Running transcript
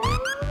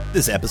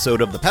This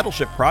episode of the Pedal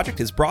Shift Project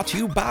is brought to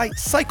you by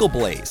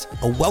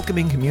CycleBlaze, a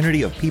welcoming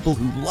community of people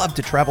who love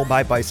to travel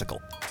by bicycle.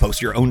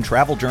 Post your own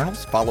travel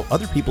journals, follow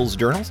other people's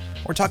journals,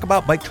 or talk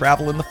about bike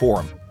travel in the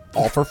forum.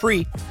 All for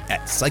free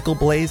at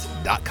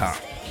cycleblaze.com.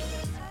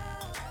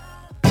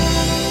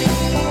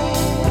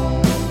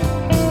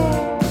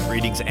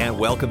 Greetings and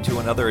welcome to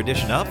another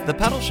edition of the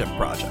Pedal Shift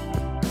Project.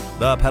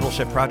 The Pedal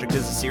Shift Project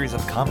is a series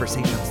of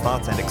conversations,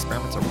 thoughts, and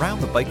experiments around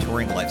the bike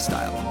touring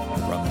lifestyle.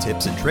 From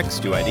tips and tricks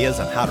to ideas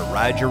on how to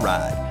ride your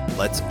ride,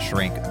 let's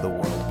shrink the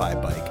world by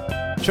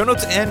bike. Show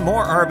notes and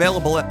more are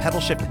available at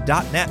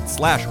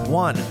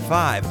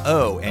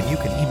pedalshift.net/150, and you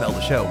can email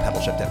the show,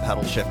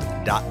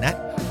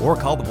 pedalshift@pedalshift.net, or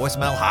call the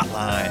voicemail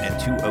hotline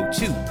at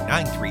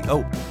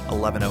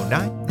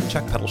 202-930-1109, and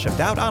check Pedal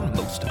Shift out on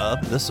most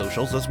of the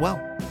socials as well.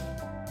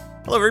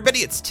 Hello everybody,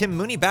 it's Tim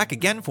Mooney back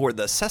again for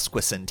the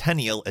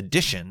sesquicentennial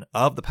edition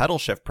of the Pedal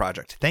Shift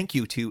Project. Thank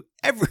you to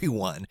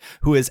everyone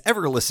who has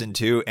ever listened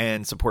to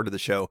and supported the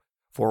show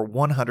for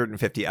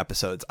 150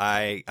 episodes.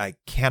 I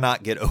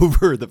cannot get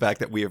over the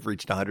fact that we have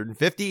reached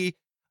 150.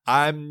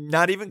 I'm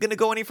not even going to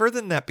go any further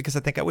than that because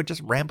I think I would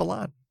just ramble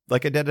on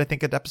like I did, I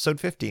think, at episode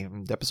 50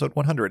 and episode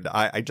 100.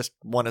 I just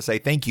want to say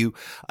thank you.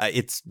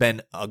 It's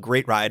been a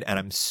great ride, and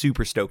I'm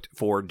super stoked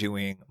for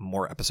doing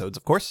more episodes,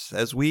 of course,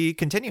 as we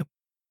continue.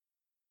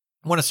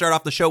 I want to start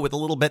off the show with a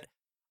little bit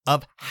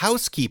of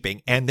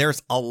housekeeping, and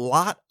there's a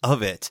lot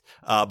of it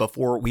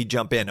before we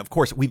jump in. Of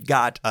course, we've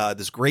got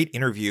this great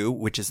interview,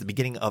 which is the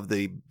beginning of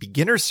the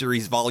Beginner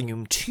Series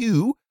Volume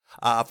 2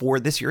 for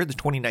this year, the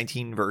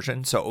 2019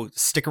 version. So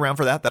stick around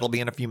for that. That'll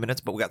be in a few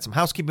minutes, but we got some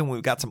housekeeping.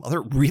 We've got some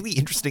other really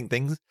interesting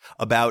things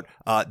about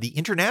the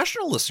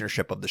international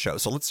listenership of the show.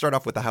 So let's start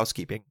off with the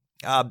housekeeping.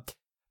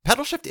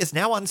 Pedal Shift is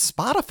now on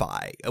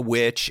Spotify,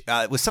 which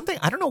was something,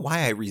 I don't know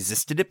why I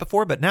resisted it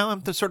before, but now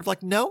I'm sort of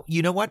like, no,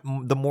 you know what?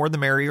 The more the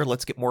merrier.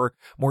 Let's get more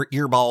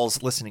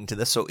earballs listening to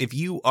this. So if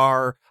you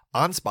are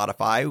on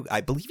Spotify, I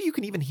believe you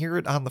can even hear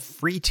it on the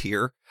free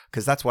tier,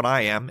 because that's what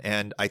I am,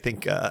 and I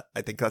think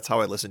that's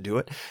how I listen to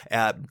it.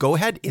 Go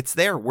ahead, it's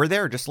there. We're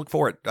there. Just look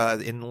for it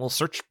in a little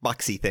search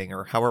boxy thing,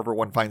 or however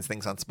one finds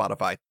things on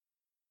Spotify.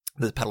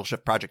 The Pedal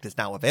Shift Project is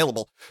now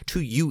available to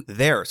you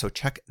there, so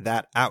check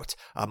that out.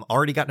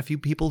 Already gotten a few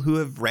people who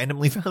have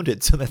randomly found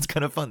it, so that's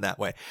kind of fun that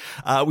way.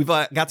 We've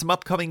got some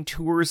upcoming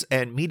tours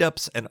and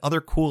meetups and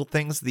other cool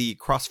things. The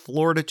Cross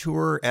Florida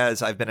tour,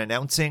 as I've been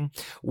announcing,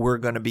 we're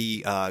going to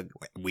be,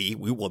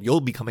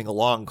 you'll be coming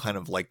along kind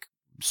of like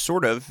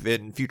sort of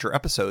in future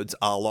episodes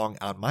along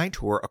on my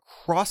tour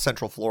across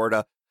Central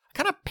Florida,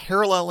 kind of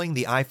paralleling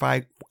the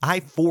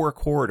I-4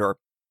 corridor,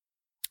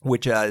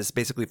 which is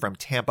basically from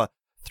Tampa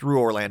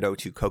through Orlando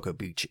to Cocoa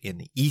Beach in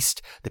the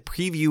east. The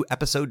preview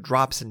episode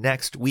drops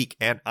next week,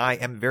 and I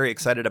am very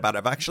excited about it.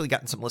 I've actually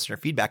gotten some listener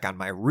feedback on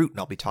my route, and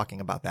I'll be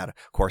talking about that, of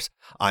course,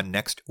 on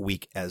next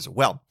week as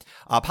well.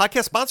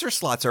 Podcast sponsor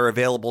slots are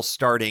available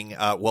starting,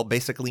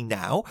 basically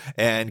now,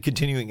 and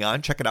continuing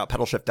on. Check it out,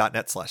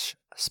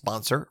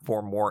 pedalshift.net/sponsor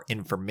for more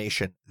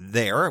information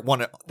there. I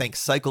want to thank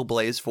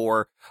CycleBlaze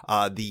for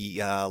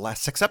the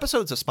last 6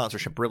 episodes of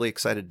sponsorship. Really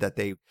excited that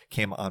they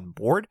came on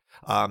board.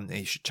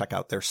 You should check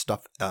out their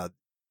stuff.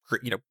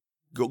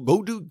 Go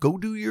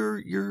do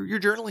your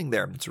journaling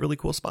there. It's a really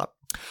cool spot.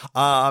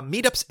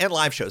 Meetups and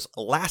live shows.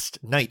 Last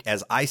night,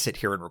 as I sit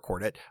here and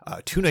record it,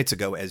 2 nights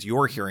ago, as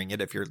you're hearing it,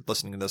 if you're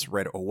listening to this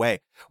right away,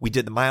 we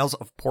did the Miles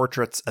of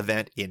Portraits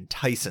event in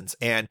Tysons,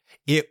 and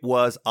it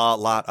was a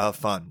lot of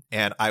fun.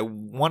 And I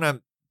want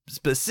to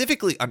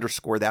specifically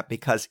underscore that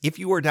because if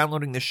you are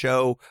downloading the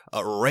show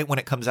right when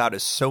it comes out,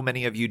 as so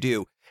many of you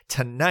do,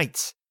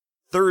 tonight's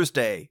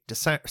Thursday,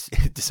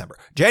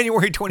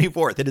 January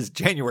 24th. It is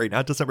January,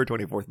 not December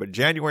 24th, but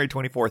January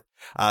 24th,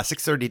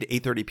 6:30 to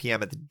 8:30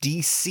 p.m. at the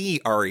DC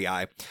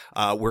REI.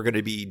 We're going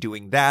to be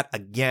doing that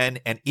again,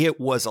 and it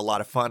was a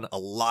lot of fun, a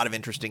lot of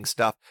interesting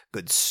stuff,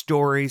 good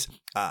stories.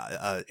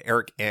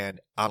 Eric and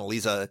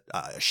Annalisa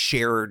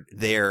shared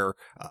their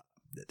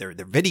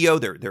video,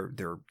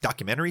 their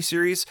documentary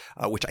series,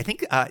 which I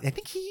think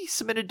he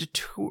submitted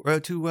to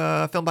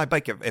Film by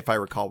Bike, if I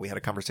recall. We had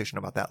a conversation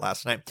about that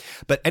last night.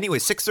 But anyway,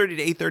 6:30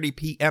 to 8:30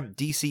 p.m.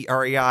 DC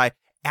REI.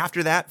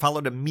 After that,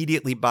 followed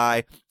immediately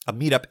by a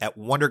meetup at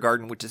Wonder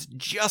Garden, which is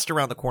just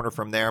around the corner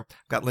from there.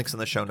 Got links in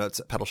the show notes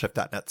at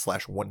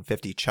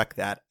pedalshift.net/150. Check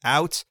that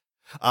out.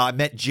 I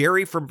met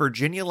Jerry from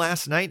Virginia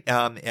last night.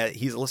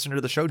 He's a listener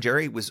to the show.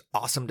 Jerry, was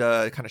awesome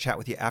to kind of chat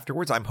with you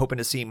afterwards. I'm hoping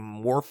to see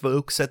more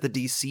folks at the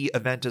DC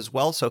event as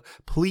well. So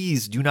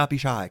please do not be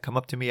shy. Come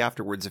up to me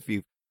afterwards if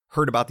you've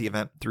heard about the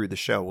event through the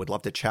show. Would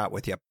love to chat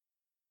with you.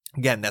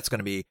 Again, that's going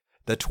to be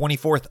the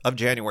 24th of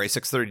January,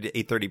 6:30 to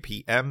 8:30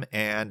 p.m.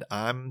 And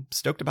I'm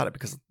stoked about it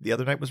because the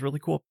other night was really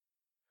cool.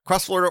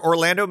 Cross Florida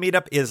Orlando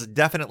meetup is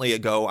definitely a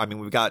go. I mean,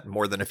 we've got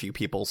more than a few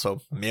people, so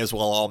may as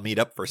well all meet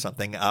up for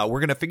something. We're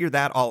going to figure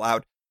that all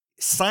out.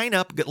 Sign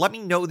up. Let me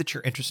know that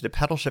you're interested at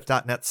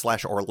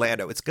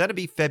pedalshift.net/Orlando. It's going to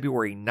be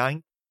February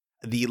 9th.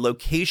 The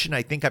location,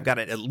 I think I've got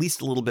it at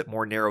least a little bit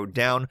more narrowed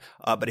down.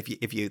 But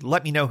if you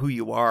let me know who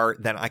you are,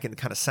 then I can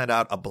kind of send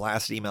out a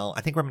blast email.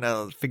 I think we're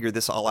going to figure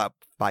this all out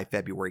by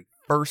February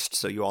 1st,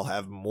 so you all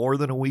have more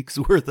than a week's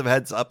worth of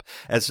heads up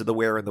as to the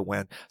where and the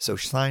when. So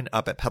sign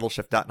up at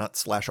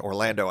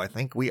pedalshift.net/Orlando. I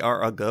think we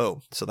are a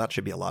go, so that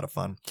should be a lot of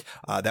fun.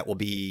 That will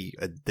be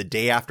the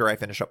day after I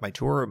finish up my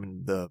tour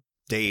and the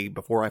day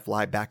before I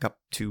fly back up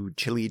to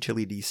chilly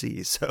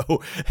DC.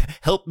 So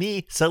help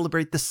me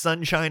celebrate the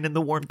sunshine and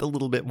the warmth a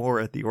little bit more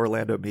at the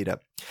Orlando meetup.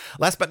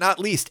 Last but not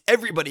least,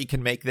 everybody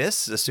can make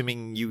this.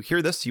 Assuming you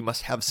hear this, you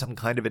must have some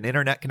kind of an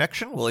internet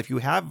connection. Well, if you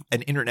have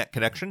an internet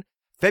connection,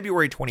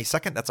 February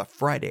 22nd, that's a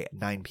Friday at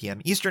 9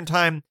 p.m. Eastern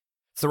Time.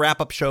 It's the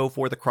wrap-up show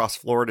for the Cross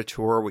Florida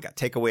tour. We got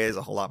takeaways,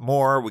 a whole lot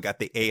more. We got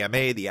the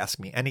AMA, the Ask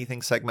Me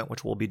Anything segment,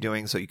 which we'll be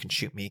doing. So you can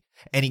shoot me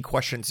any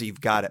questions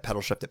you've got at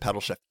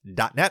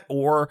pedalshift@pedalshift.net,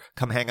 or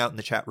come hang out in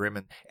the chat room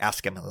and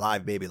ask him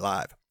live, baby,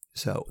 live.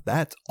 So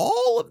that's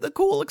all of the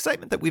cool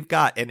excitement that we've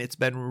got. And it's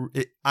been,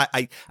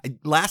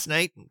 last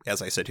night, as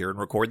I sit here and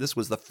record this,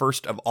 was the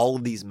first of all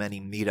of these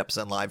many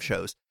meetups and live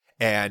shows.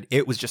 And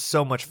it was just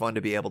so much fun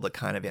to be able to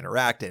kind of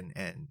interact and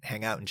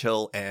hang out and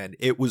chill. And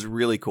it was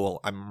really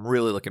cool. I'm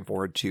really looking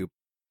forward to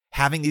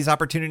having these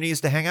opportunities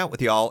to hang out with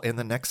y'all in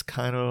the next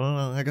kind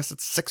of, I guess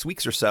it's 6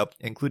 weeks or so,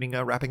 including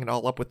wrapping it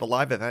all up with the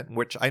live event,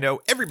 which I know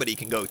everybody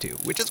can go to,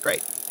 which is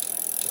great.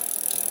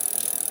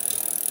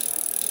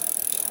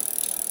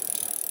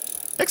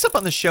 Next up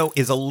on the show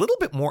is a little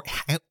bit more,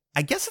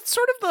 I guess it's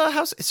sort of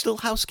it's still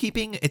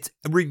housekeeping. It's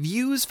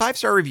reviews,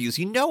 5-star reviews.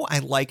 You know, I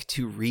like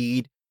to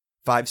read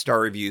 5-star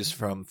reviews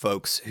from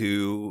folks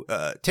who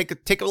take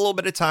a little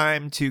bit of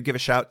time to give a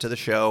shout to the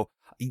show.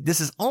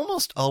 This is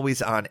almost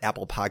always on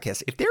Apple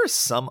Podcasts. If there is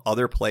some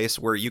other place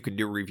where you can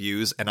do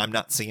reviews and I'm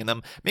not seeing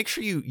them, make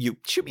sure you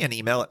shoot me an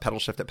email at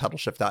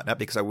pedalshift@pedalshift.net,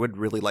 because I would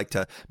really like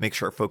to make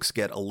sure folks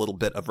get a little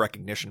bit of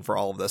recognition for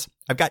all of this.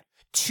 I've got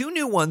 2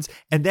 new ones,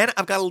 and then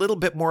I've got a little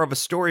bit more of a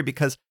story,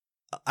 because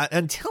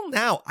until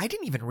now, I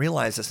didn't even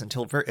realize this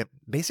until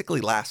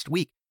basically last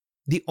week.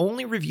 The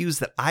only reviews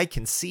that I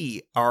can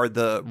see are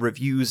the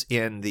reviews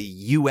in the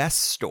US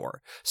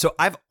store. So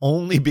I've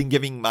only been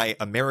giving my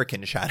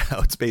American shout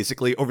outs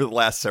basically over the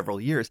last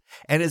several years.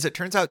 And as it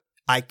turns out,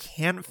 I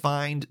can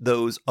find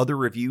those other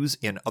reviews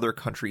in other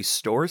countries'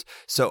 stores.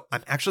 So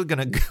I'm actually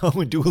going to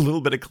go and do a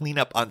little bit of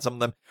cleanup on some of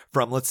them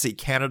from, let's see,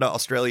 Canada,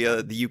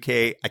 Australia, the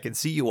UK. I can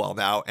see you all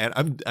now, and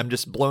I'm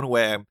just blown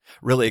away. I'm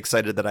really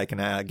excited that I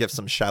can give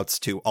some shouts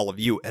to all of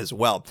you as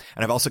well.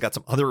 And I've also got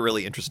some other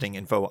really interesting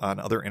info on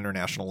other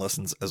international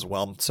listens as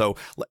well. So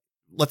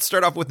let's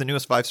start off with the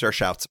newest 5-star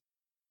shouts.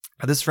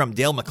 This is from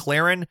Dale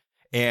McLaren.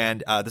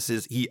 And this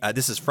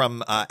is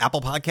from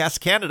Apple Podcasts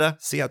Canada.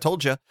 See, I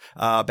told you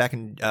back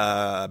in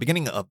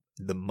beginning of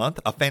the month,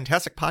 a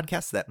fantastic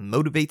podcast that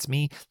motivates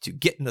me to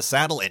get in the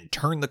saddle and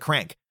turn the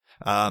crank.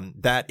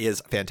 That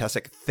is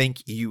fantastic.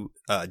 Thank you,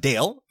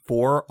 Dale,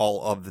 for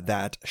all of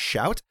that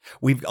shout.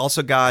 We've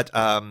also got,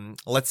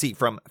 let's see,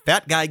 from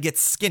Fat Guy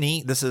Gets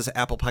Skinny. This is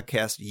Apple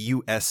Podcast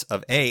US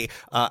of A.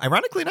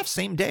 Ironically enough,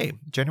 same day,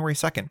 January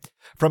 2nd.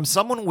 From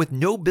Someone with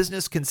No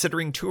Business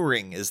Considering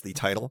Touring is the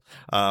title.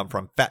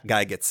 From Fat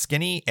Guy Gets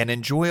Skinny, an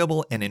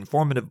enjoyable and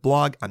informative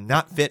blog. I'm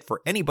not fit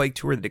for any bike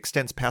tour that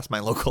extends past my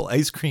local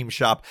ice cream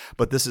shop,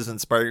 but this is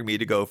inspiring me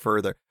to go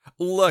further.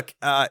 Look,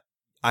 I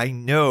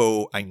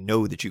know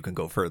that you can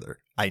go further.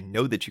 I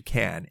know that you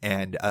can.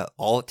 And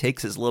all it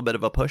takes is a little bit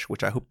of a push,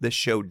 which I hope this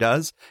show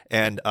does.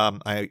 And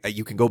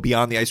you can go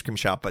beyond the ice cream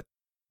shop. But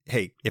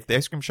hey, if the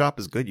ice cream shop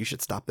is good, you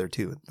should stop there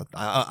too.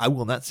 I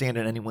will not stand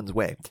in anyone's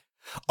way.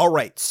 All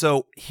right,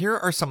 so here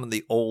are some of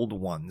the old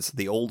ones,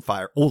 the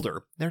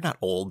older. They're not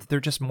old, they're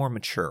just more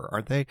mature,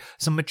 aren't they?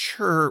 Some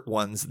mature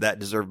ones that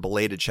deserve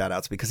belated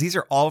shout-outs, because these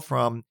are all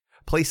from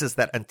places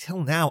that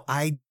until now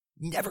I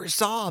never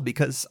saw,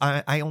 because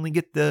I only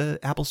get the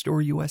Apple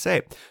Store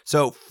USA.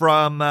 So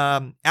from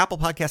Apple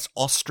Podcasts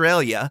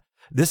Australia,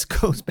 this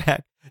goes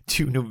back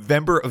to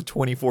November of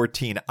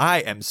 2014.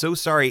 I am so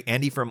sorry,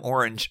 Andy from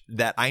Orange,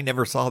 that I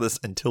never saw this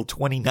until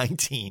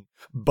 2019.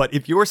 But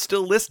if you're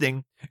still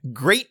listening,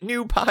 great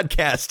new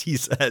podcast, he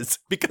says,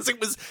 because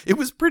it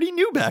was pretty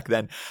new back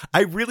then.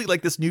 I really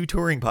like this new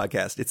touring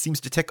podcast. It seems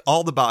to tick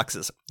all the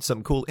boxes.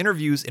 Some cool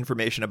interviews,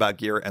 information about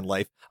gear and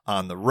life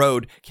on the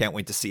road. Can't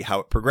wait to see how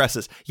it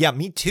progresses. Yeah,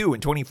 me too.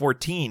 In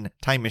 2014,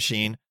 Time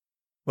Machine.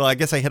 Well, I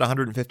guess I hit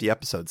 150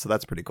 episodes, so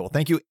that's pretty cool.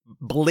 Thank you.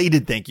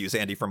 Belated thank yous,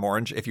 Andy from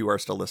Orange, if you are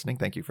still listening.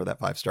 Thank you for that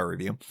 5-star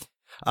review.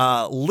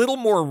 Little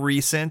more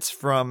recent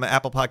from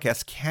Apple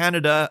Podcasts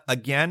Canada,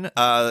 again,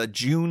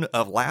 June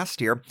of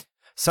last year.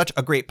 Such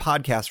a great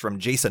podcast from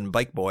Jason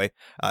Bikeboy.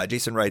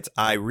 Jason writes,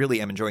 I really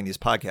am enjoying these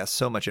podcasts.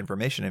 So much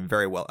information and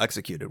very well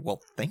executed.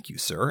 Well, thank you,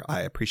 sir. I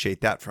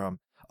appreciate that from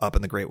up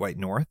in the Great White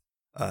North.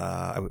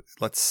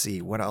 Let's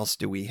see, what else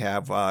do we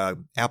have?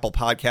 Apple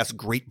Podcasts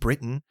Great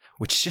Britain,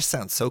 which just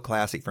sounds so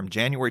classy, from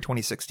January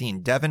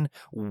 2016. Devin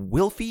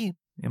Wilfie,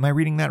 am I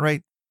reading that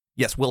right?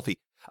 Yes, Wilfie.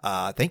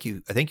 Thank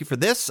you for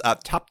this.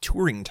 Top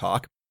Touring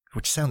Talk,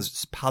 which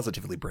sounds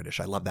positively British.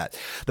 I love that.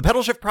 The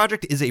Pedal Shift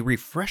Project is a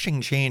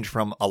refreshing change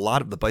from a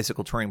lot of the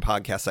bicycle touring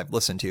podcasts I've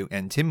listened to,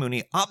 and Tim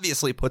Mooney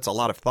obviously puts a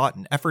lot of thought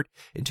and effort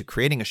into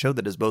creating a show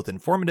that is both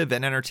informative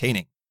and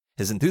entertaining.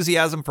 His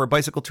enthusiasm for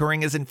bicycle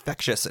touring is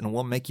infectious and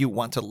will make you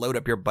want to load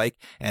up your bike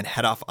and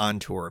head off on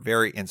tour.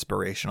 Very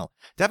inspirational.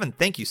 Devin,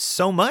 thank you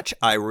so much.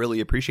 I really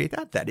appreciate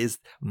that. That is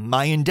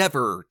my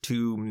endeavor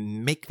to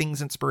make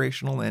things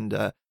inspirational.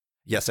 And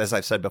yes, as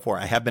I've said before,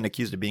 I have been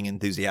accused of being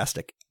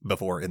enthusiastic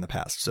before in the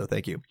past. So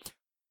thank you.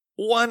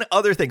 One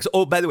other thing.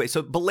 So, by the way,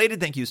 so belated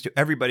thank yous to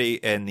everybody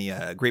in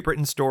the Great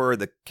Britain store,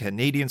 the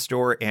Canadian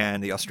store,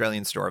 and the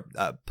Australian store.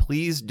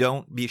 Please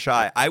don't be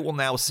shy. I will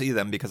now see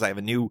them because I have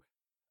a new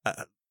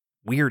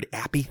weird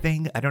appy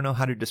thing. I don't know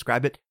how to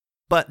describe it.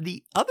 But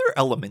the other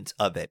element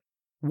of it,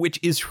 which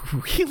is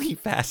really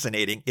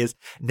fascinating, is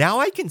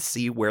now I can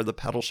see where the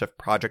Pedal Shift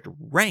project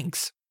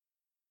ranks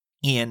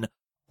in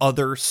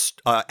other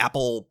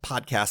Apple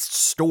Podcast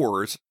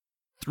stores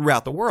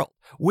throughout the world,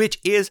 which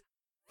is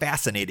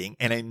fascinating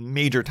and a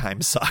major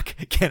time suck,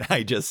 can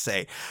I just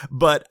say.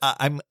 But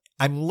I'm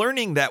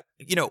learning that,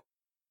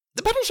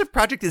 the Pedal Shift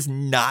project is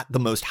not the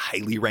most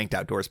highly ranked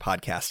outdoors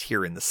podcast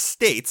here in the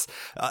States.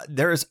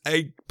 There's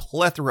a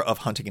plethora of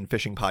hunting and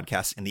fishing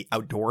podcasts in the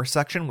outdoor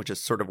section, which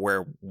is sort of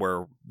where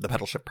the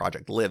Pedal Shift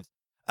project lives.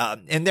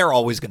 And they're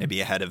always going to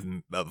be ahead of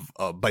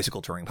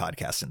bicycle touring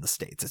podcasts in the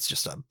States. It's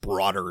just a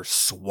broader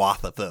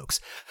swath of folks.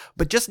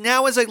 But just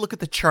now, as I look at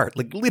the chart,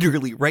 like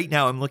literally right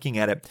now I'm looking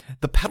at it,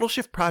 the Pedal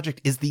Shift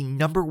project is the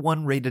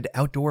 #1 rated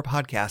outdoor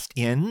podcast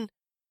in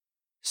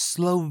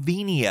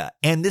Slovenia.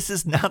 And this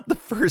is not the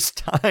first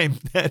time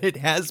that it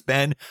has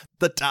been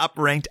the top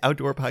ranked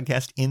outdoor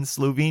podcast in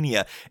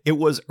Slovenia. It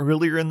was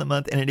earlier in the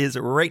month and it is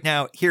right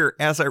now here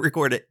as I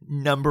record it,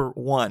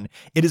 #1.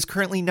 It is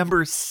currently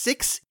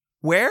 #6.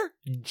 Where?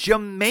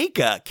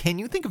 Jamaica. Can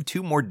you think of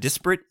two more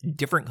disparate,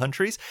 different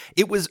countries?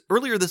 It was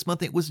earlier this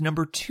month. It was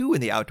 #2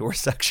 in the outdoor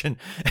section,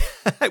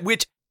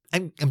 which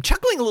I'm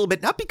chuckling a little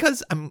bit, not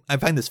because I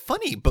find this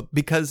funny, but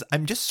because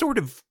I'm just sort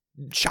of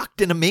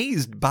shocked and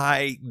amazed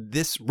by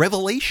this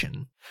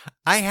revelation.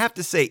 I have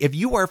to say, if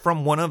you are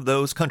from one of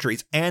those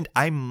countries, and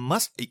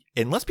unless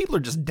people are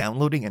just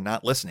downloading and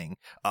not listening,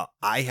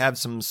 I have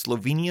some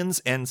Slovenians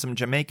and some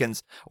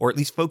Jamaicans, or at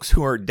least folks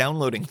who are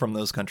downloading from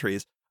those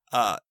countries.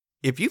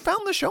 If you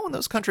found the show in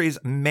those countries,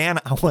 man,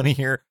 I want to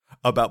hear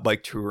about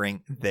bike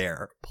touring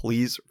there.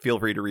 Please feel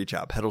free to reach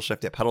out.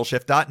 Pedalshift at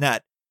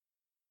pedalshift.net,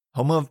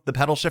 home of the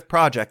Pedal Shift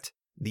project,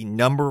 the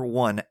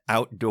 #1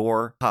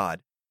 outdoor pod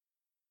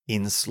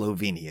in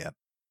Slovenia.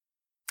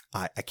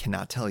 I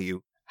cannot tell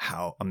you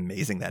how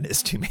amazing that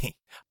is to me.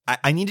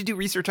 I need to do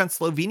research on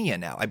Slovenia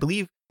now. I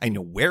believe I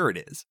know where it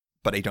is,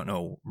 but I don't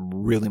know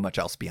really much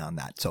else beyond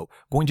that. So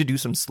going to do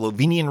some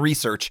Slovenian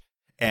research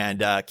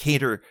and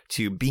cater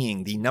to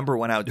being the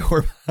 #1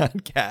 outdoor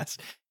podcast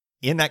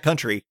in that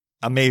country.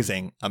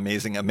 Amazing,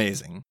 amazing,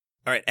 amazing.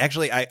 All right,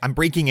 actually, I'm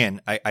breaking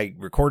in. I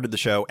recorded the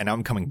show, and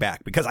I'm coming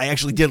back because I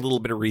actually did a little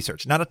bit of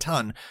research. Not a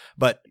ton,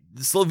 but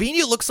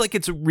Slovenia looks like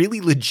it's a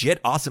really legit,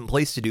 awesome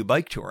place to do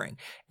bike touring.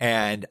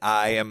 And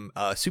I am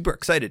super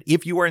excited.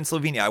 If you are in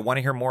Slovenia, I want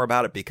to hear more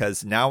about it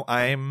because now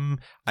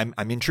I'm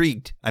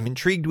intrigued. I'm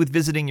intrigued with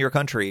visiting your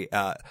country.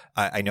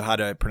 I know how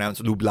to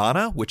pronounce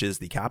Ljubljana, which is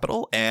the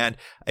capital, and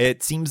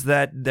it seems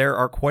that there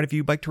are quite a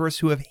few bike tourists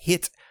who have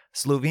hit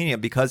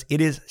Slovenia because it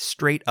is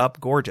straight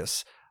up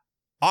gorgeous.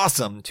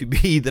 Awesome to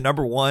be the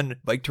 #1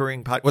 bike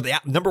touring or the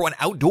 #1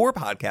 outdoor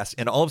podcast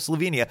in all of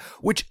Slovenia,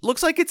 which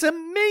looks like it's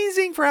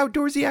amazing for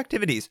outdoorsy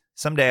activities.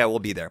 Someday I will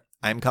be there.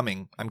 I'm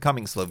coming,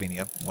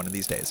 Slovenia, one of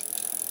these days.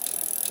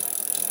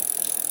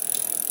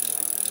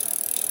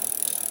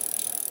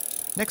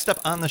 Next up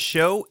on the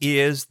show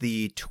is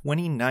the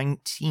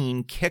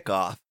 2019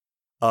 kickoff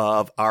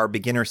of our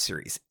beginner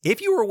series.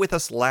 If you were with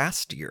us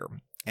last year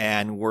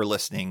and were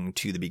listening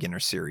to the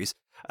beginner series,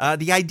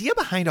 the idea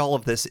behind all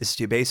of this is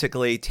to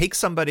basically take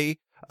somebody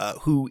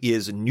who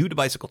is new to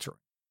bicycle touring,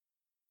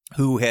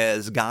 who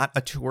has got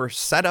a tour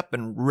set up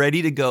and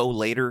ready to go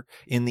later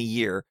in the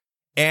year,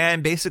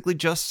 and basically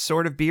just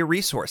sort of be a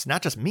resource,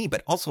 not just me,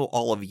 but also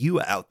all of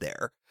you out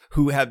there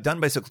who have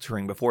done bicycle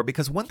touring before.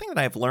 Because one thing that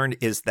I've learned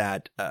is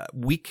that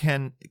we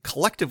can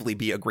collectively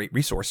be a great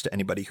resource to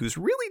anybody who's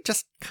really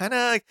just kind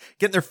of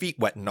getting their feet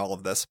wet in all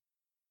of this.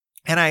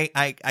 And I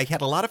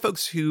had a lot of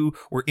folks who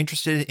were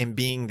interested in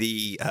being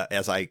the,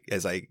 as I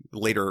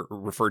later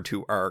referred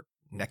to our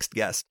next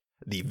guest,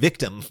 the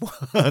victim,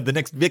 the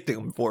next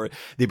victim for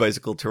the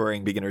bicycle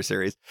touring beginner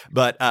series.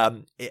 But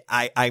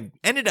I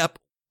ended up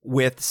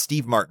with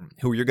Steve Martin,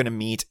 who you're going to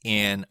meet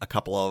in a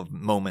couple of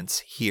moments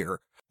here.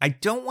 I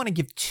don't want to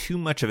give too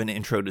much of an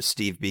intro to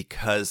Steve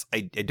because I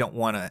don't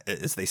want to,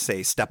 as they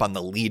say, step on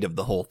the lead of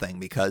the whole thing,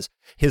 because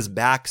his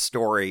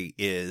backstory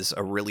is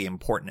a really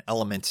important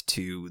element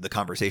to the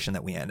conversation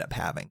that we end up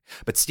having.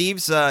 But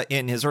Steve's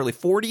in his early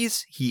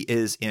 40s. He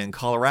is in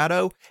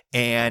Colorado,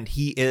 and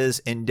he is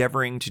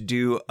endeavoring to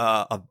do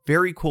a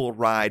very cool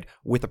ride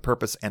with a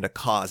purpose and a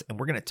cause. And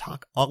we're going to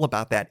talk all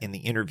about that in the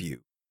interview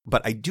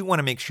But I do want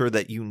to make sure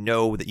that you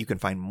know that you can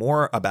find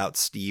more about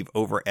Steve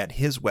over at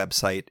his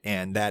website,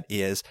 and that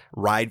is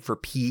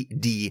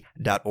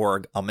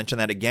rideforpd.org. I'll mention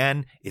that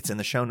again. It's in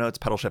the show notes,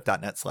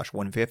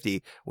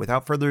 pedalshift.net/150.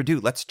 Without further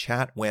ado, let's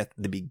chat with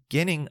the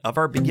beginning of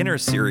our beginner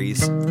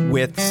series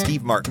with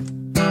Steve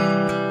Martin.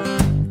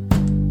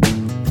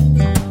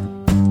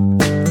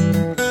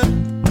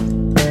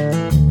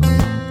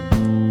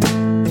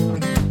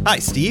 Hi,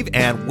 Steve,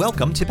 and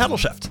welcome to Pedal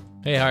Shift.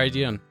 Hey, how are you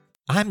doing?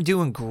 I'm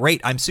doing great.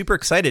 I'm super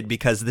excited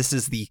because this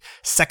is the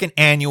second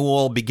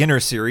annual beginner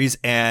series,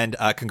 and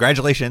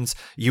congratulations,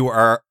 you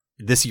are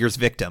this year's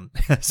victim.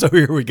 So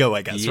here we go,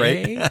 I guess,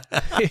 Yay. right?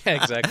 Yeah,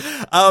 exactly.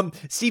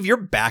 Steve, your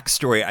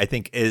backstory, I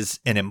think,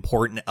 is an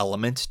important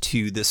element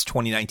to this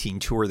 2019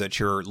 tour that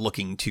you're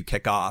looking to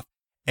kick off.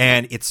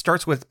 And it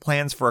starts with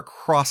plans for a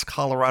cross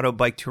Colorado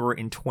bike tour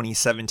in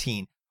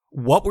 2017.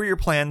 What were your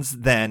plans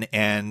then,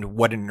 and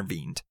what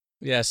intervened?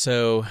 Yeah,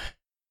 so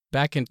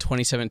back in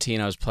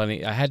 2017, I've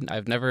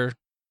never,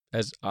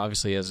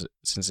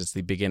 since it's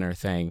the beginner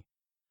thing,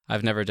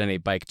 I've never done a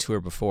bike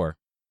tour before.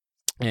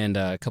 And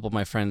a couple of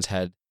my friends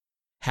had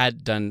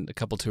done a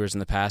couple tours in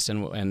the past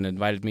and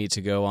invited me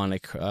to go on a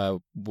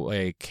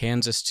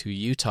Kansas to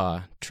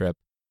Utah trip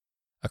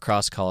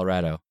across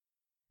Colorado.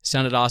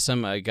 Sounded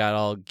awesome. I got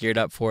all geared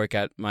up for it,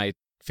 got my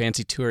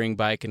fancy touring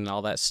bike and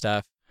all that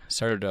stuff,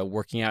 started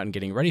working out and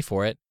getting ready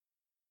for it.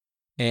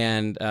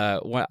 And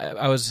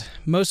I was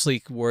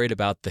mostly worried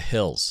about the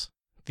hills,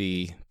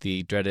 the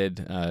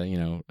dreaded,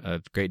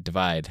 Great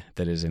Divide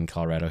that is in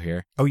Colorado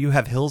here. Oh, you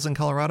have hills in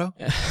Colorado?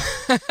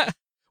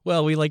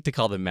 Well, we like to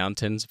call them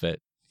mountains, but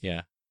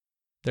yeah,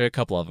 there are a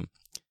couple of them.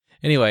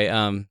 Anyway,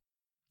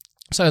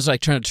 so I was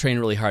trying to train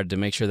really hard to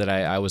make sure that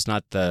I was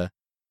not the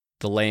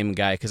lame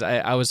guy, because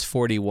I was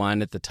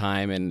 41 at the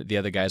time, and the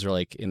other guys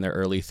were in their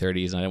early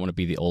 30s, and I didn't want to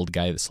be the old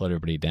guy that slowed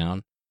everybody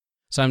down.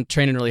 So I'm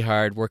training really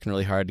hard, working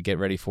really hard to get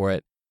ready for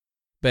it.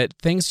 But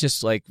things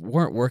just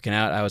weren't working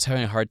out. I was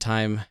having a hard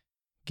time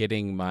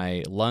getting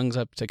my lungs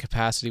up to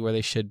capacity where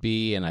they should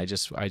be, and I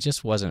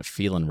just wasn't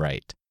feeling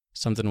right.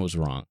 Something was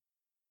wrong.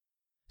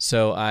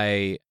 So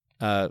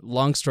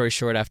long story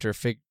short, after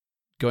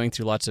going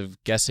through lots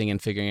of guessing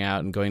and figuring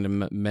out and going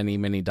to many,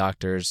 many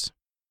doctors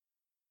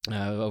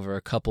over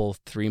a couple,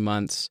 3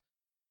 months,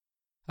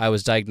 I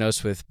was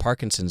diagnosed with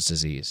Parkinson's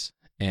disease.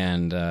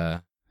 And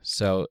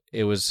so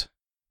I was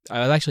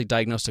actually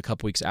diagnosed a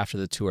couple weeks after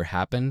the tour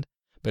happened,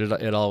 but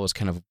it all was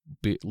kind of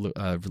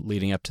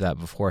leading up to that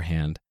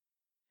beforehand.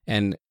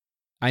 And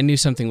I knew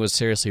something was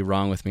seriously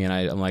wrong with me, and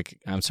I'm like,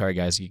 I'm sorry,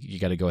 guys, you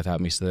got to go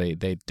without me. So they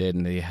did,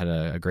 and they had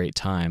a great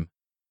time.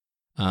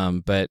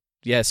 But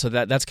yeah, so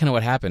that's kind of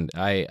what happened.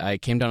 I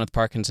came down with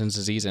Parkinson's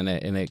disease, and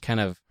it kind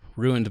of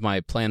ruined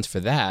my plans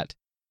for that.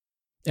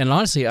 And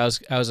honestly, I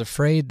was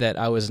afraid that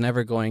I was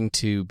never going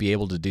to be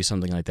able to do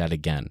something like that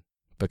again,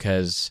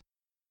 because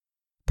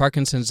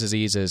Parkinson's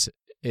disease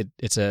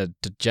it's a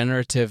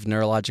degenerative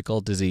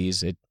neurological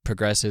disease. It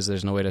progresses.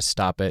 There's no way to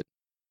stop it.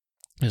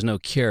 There's no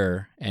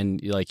cure,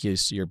 and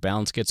your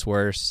balance gets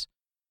worse,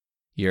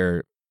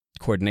 your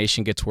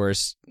coordination gets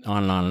worse,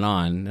 on and on and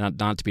on.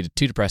 Not to be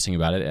too depressing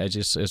about it.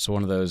 It's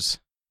one of those,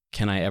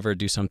 can I ever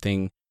do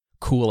something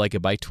cool like a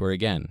bike tour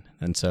again?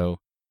 And so,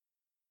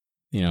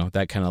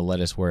 that kind of led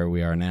us where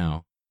we are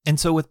now. And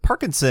so with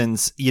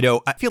Parkinson's,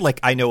 I feel like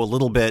I know a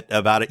little bit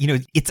about it.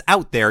 It's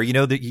out there,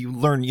 that you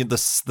learn the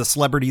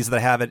celebrities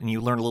that have it, and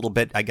you learn a little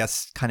bit, I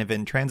guess, kind of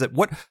in transit.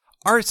 What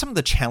are some of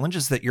the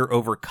challenges that you're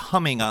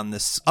overcoming on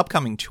this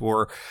upcoming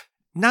tour,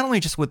 not only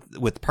just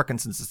with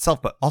Parkinson's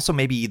itself, but also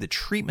maybe the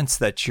treatments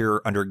that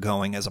you're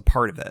undergoing as a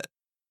part of it?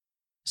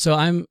 So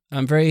I'm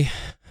very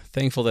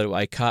thankful that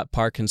I caught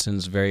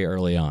Parkinson's very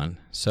early on.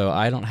 So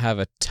I don't have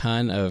a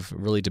ton of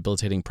really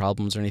debilitating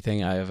problems or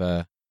anything. I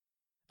have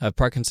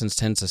Parkinson's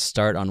tends to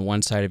start on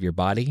one side of your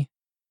body.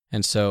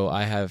 And so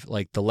I have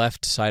the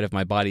left side of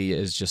my body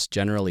is just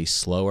generally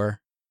slower.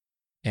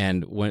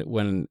 And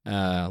when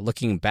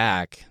looking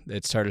back,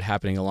 it started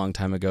happening a long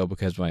time ago,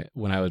 because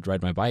when I would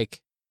ride my bike,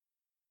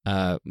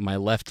 my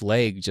left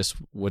leg just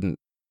wouldn't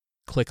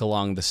click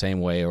along the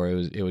same way, or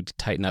it would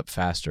tighten up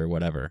faster or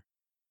whatever.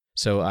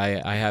 So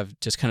I have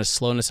just kind of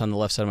slowness on the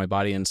left side of my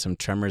body and some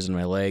tremors in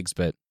my legs,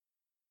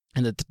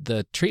 and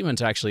the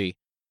treatments actually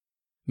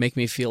make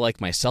me feel like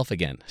myself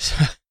again.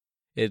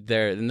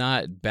 They're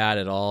not bad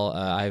at all.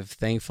 I've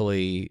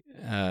thankfully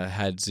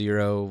had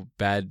zero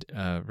bad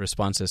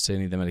responses to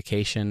any of the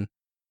medication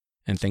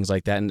and things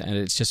like that. And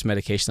it's just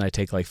medication that I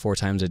take 4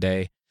 times a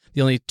day.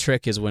 The only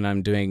trick is when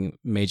I'm doing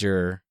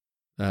major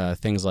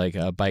things like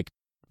a bike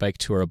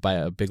tour,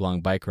 a big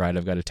long bike ride,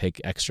 I've got to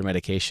take extra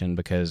medication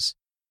because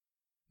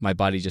my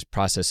body just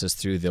processes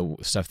through the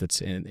stuff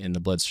that's in the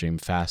bloodstream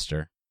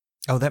faster.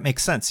 Oh, that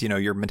makes sense.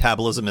 Your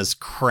metabolism is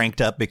cranked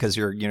up because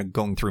you're,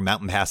 going through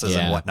mountain passes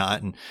and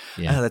whatnot. And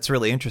that's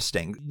really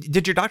interesting.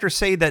 Did your doctor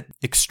say that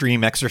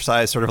extreme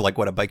exercise, sort of like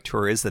what a bike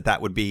tour is,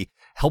 that would be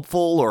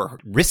helpful or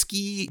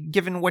risky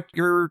given what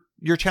your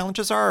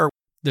challenges are?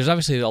 there's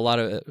obviously a lot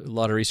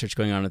of research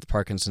going on with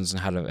Parkinson's and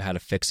how to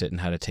fix it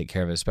and how to take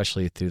care of it,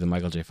 especially through the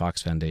Michael J.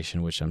 Fox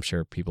Foundation, which I'm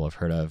sure people have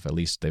heard of. At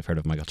least they've heard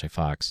of Michael J.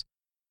 Fox.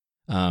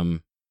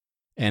 And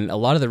a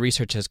lot of the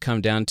research has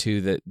come down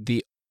to that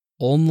the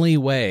only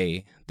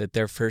way that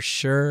they're for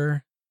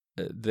sure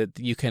that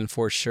you can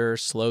for sure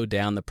slow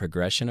down the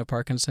progression of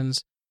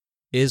Parkinson's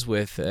is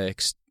with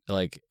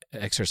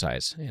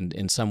exercise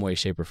in some way,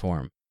 shape, or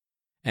form.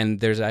 And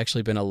there's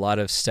actually been a lot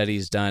of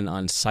studies done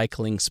on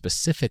cycling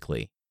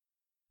specifically.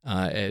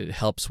 It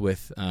helps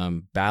with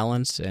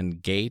balance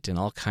and gait and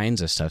all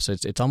kinds of stuff. So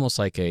it's almost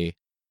like a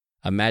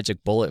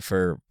magic bullet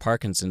for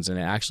Parkinson's, and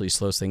it actually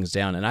slows things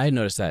down. And I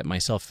noticed that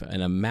myself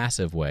in a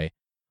massive way.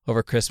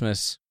 Over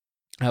Christmas,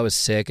 I was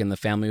sick and the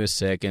family was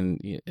sick, and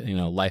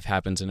life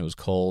happens, and it was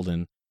cold,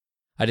 and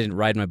I didn't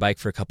ride my bike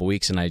for a couple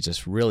weeks, and I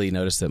just really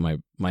noticed that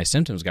my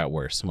symptoms got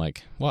worse. I'm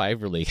like, well, I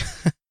need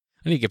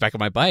to get back on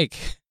my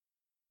bike.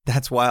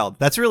 That's wild.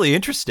 That's really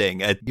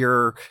interesting.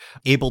 You're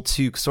able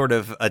to sort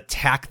of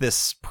attack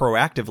this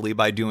proactively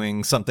by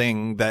doing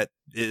something that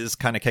is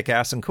kind of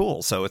kick-ass and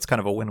cool. So it's kind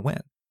of a win-win.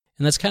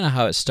 And that's kind of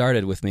how it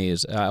started with me.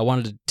 Is I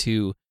wanted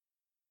to.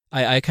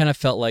 I kind of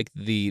felt like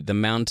the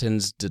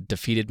mountains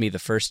defeated me the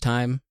first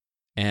time,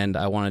 and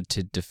I wanted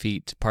to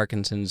defeat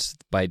Parkinson's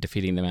by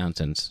defeating the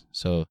mountains.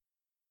 So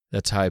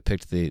that's how I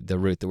picked the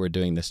route that we're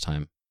doing this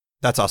time.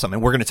 That's awesome.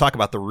 And we're going to talk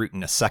about the route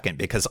in a second,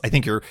 because I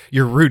think your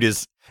route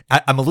is,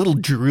 I'm a little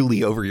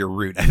drooly over your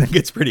route. I think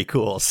it's pretty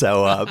cool.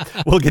 So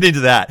we'll get into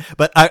that.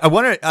 But I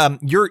want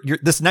to,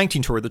 this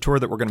 19 tour, the tour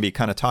that we're going to be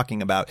kind of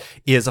talking about,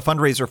 is a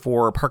fundraiser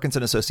for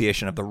Parkinson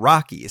Association of the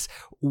Rockies.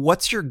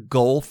 What's your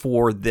goal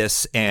for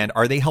this? And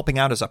are they helping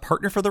out as a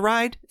partner for the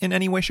ride in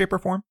any way, shape, or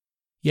form?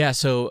 Yeah.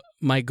 So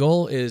my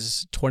goal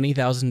is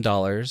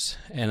 $20,000,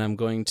 and I'm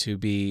going to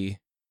be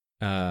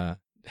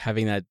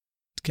having that.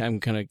 I'm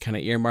going to kind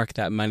of earmark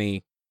that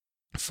money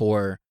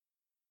for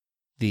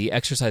the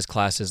exercise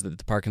classes that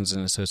the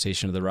Parkinson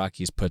Association of the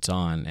Rockies puts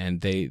on.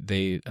 And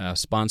they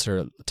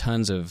sponsor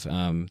tons of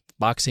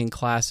boxing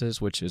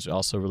classes, which is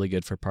also really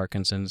good for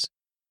Parkinson's.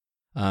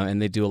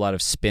 And they do a lot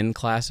of spin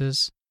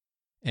classes.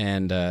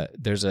 And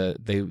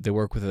they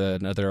work with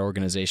another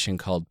organization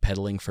called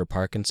Pedaling for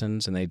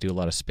Parkinson's, and they do a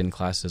lot of spin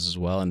classes as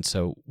well. And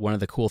so one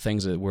of the cool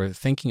things that we're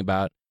thinking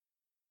about,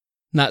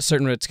 not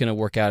certain it's going to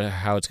work out,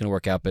 how it's going to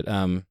work out, but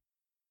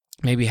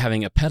maybe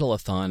having a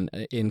pedal-a-thon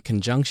in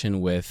conjunction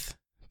with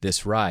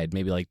this ride,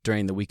 maybe like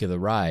during the week of the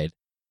ride,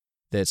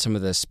 that some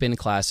of the spin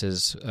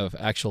classes of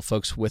actual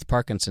folks with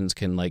Parkinson's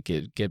can like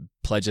get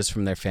pledges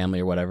from their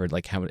family or whatever,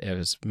 like how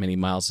as many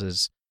miles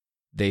as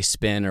they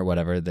spin or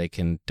whatever, they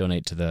can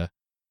donate to the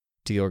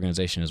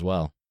organization as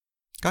well.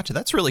 Gotcha.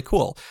 That's really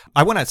cool.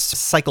 I want to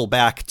cycle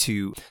back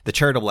to the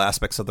charitable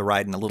aspects of the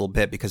ride in a little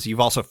bit, because you've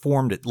also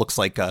formed, it looks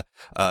like a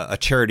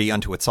charity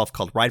unto itself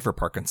called Ride for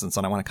Parkinson's,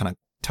 and I want to kind of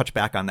touch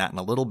back on that in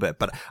a little bit.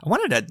 But I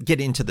wanted to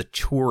get into the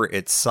tour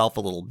itself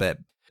a little bit.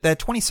 That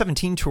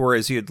 2017 tour,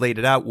 as you had laid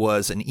it out,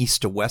 was an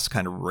east to west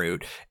kind of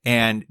route.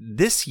 And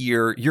this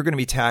year, you're going to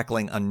be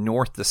tackling a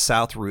north to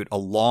south route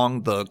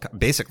along the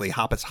basically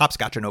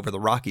hopscotching over the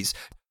Rockies.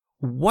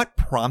 What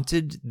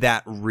prompted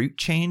that route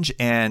change,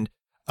 and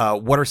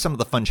what are some of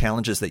the fun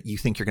challenges that you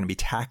think you're going to be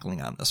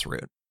tackling on this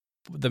route?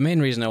 The main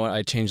reason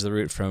I changed the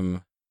route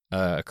from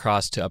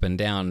across to up and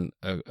down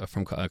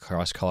from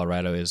across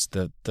Colorado is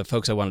the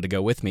folks I wanted to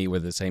go with me were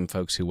the same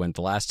folks who went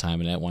the last time,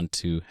 and I didn't want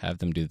to have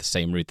them do the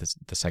same route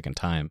the second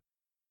time.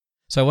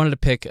 So I wanted to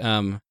pick.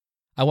 I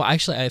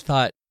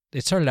thought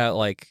it started out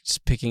like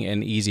just picking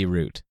an easy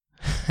route.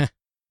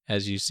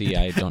 As you see,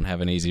 I don't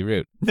have an easy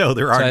route. No,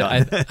 there are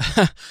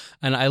none.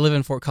 And I live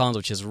in Fort Collins,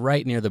 which is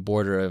right near the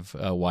border of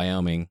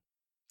Wyoming.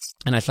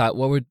 And I thought,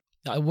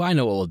 I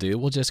know what we'll do.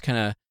 We'll just kind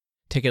of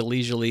take a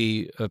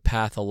leisurely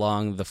path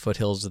along the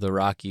foothills of the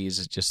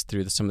Rockies, just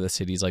through some of the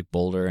cities like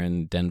Boulder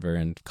and Denver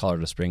and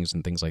Colorado Springs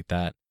and things like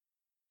that.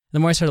 The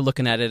more I started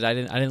looking at it, I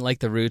didn't like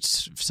the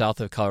routes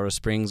south of Colorado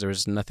Springs. There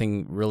was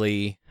nothing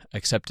really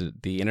except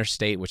the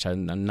interstate, which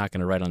I'm not going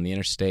to ride on the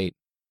interstate.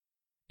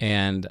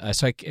 And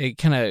so it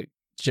kind of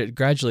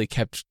gradually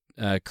kept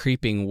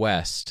creeping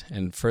west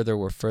and further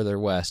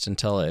west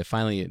until it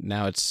finally,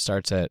 now it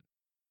starts at,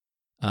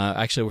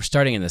 actually we're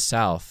starting in the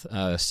south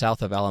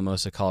of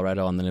Alamosa,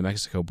 Colorado on the New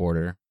Mexico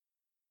border,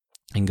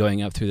 and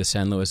going up through the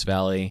San Luis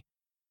Valley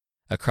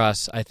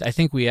across, I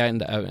think we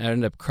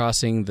ended up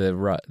crossing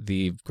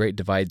the Great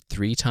Divide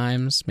 3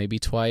 times, maybe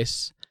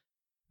twice.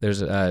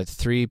 There's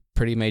 3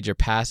 pretty major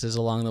passes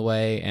along the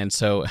way. And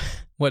so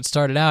what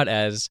started out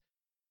as,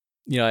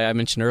 I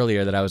mentioned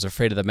earlier that I was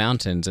afraid of the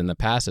mountains and the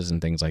passes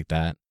and things like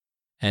that.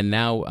 And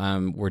now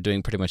we're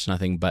doing pretty much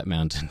nothing but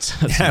mountains.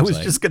 Yeah, I was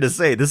just going to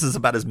say, this is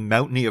about as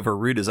mountainy of a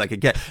route as I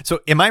could get. So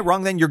am I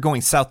wrong then? You're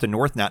going south to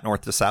north, not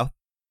north to south?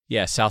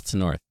 Yeah, south to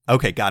north.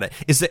 Okay, got it.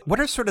 What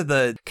are sort of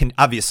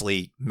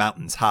obviously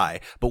mountains high,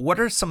 but what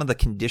are some of the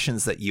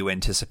conditions that you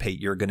anticipate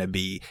you're going to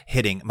be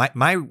hitting?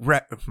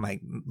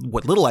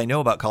 What little I know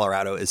about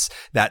Colorado is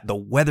that the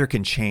weather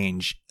can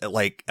change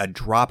like a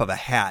drop of a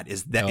hat.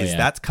 Is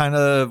that kind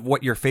of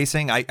what you're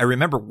facing? I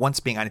remember once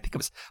being on, I think it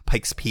was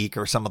Pikes Peak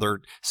or some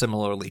other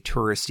similarly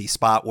touristy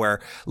spot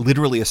where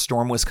literally a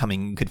storm was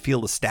coming. You could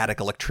feel the static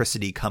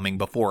electricity coming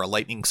before a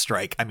lightning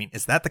strike. I mean,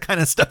 is that the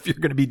kind of stuff you're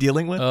going to be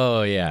dealing with?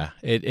 Oh yeah,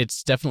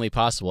 it's definitely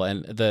possible.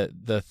 And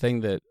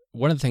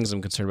one of the things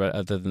I'm concerned about,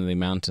 other than the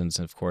mountains,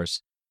 of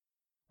course,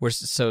 we're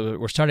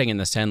starting in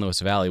the San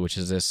Luis Valley, which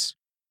is it's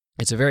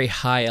a very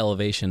high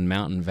elevation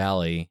mountain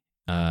valley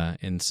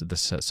in the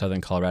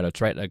southern Colorado.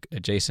 It's right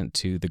adjacent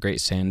to the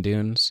Great Sand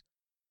Dunes.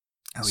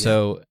 Oh, yeah.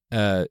 So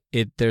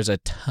there's a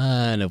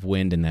ton of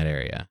wind in that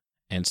area,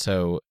 and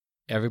so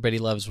everybody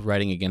loves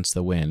riding against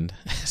the wind.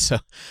 So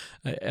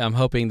I'm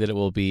hoping that it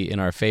will be in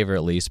our favor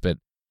at least, but.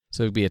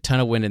 So there'd be a ton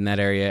of wind in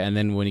that area, and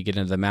then when you get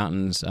into the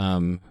mountains,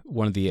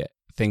 one of the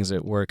things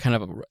that were kind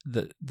of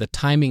the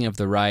timing of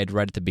the ride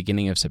right at the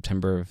beginning of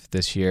September of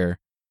this year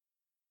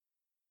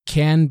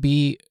can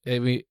be. I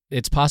mean,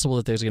 it's possible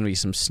that there's going to be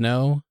some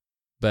snow,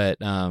 but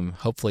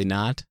hopefully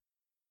not.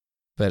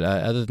 But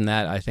other than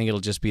that, I think it'll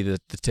just be the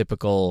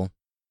typical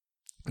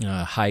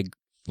high,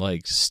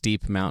 like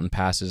steep mountain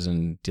passes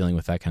and dealing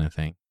with that kind of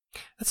thing.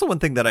 That's the one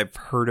thing that I've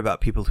heard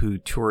about people who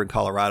tour in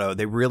Colorado.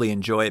 They really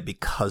enjoy it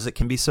because it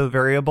can be so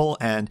variable,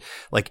 and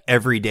like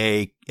every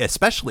day,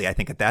 especially I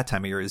think at that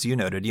time of year, as you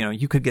noted,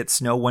 you could get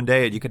snow one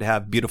day and you could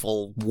have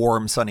beautiful,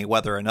 warm, sunny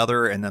weather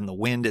another, and then the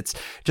wind, it's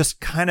just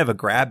kind of a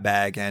grab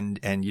bag, and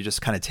you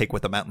just kind of take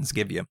what the mountains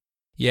give you.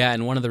 Yeah,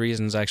 and one of the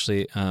reasons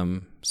actually,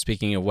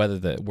 speaking of weather,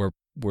 that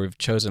we've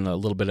chosen a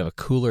little bit of a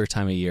cooler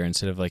time of year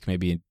instead of like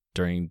maybe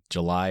during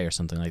July or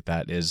something like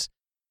that is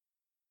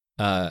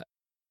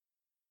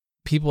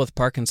people with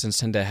Parkinson's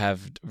tend to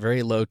have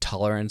very low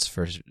tolerance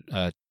for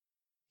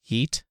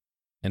heat,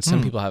 and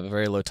some people have a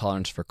very low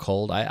tolerance for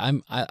cold.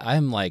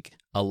 I'm like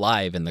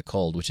alive in the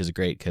cold, which is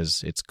great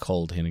because it's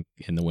cold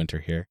in the winter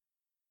here.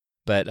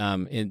 But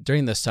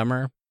during the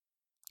summer,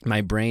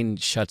 my brain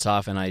shuts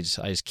off, and I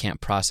just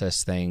can't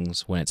process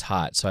things when it's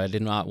hot. So I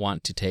did not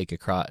want to take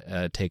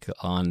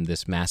on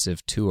this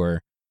massive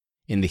tour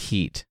in the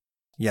heat.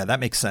 Yeah, that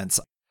makes sense.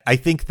 I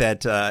think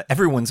that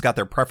everyone's got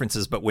their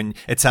preferences, but when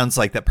it sounds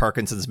like that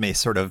Parkinson's may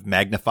sort of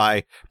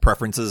magnify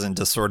preferences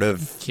into sort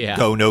of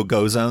go,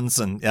 no-go zones,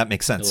 and that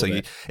makes sense.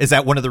 So is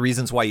that one of the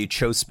reasons why you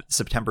chose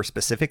September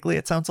specifically,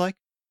 it sounds like?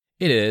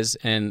 It is,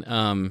 and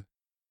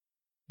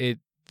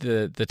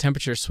the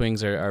temperature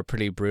swings are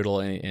pretty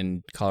brutal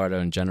in Colorado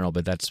in general,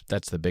 but that's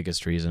the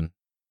biggest reason.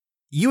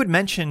 You had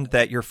mentioned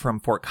that you're from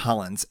Fort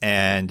Collins,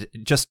 and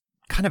just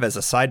kind of as a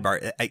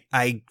sidebar,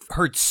 I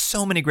heard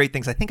so many great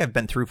things. I think I've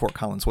been through Fort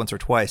Collins once or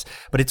twice,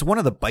 but it's one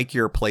of the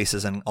bikier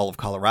places in all of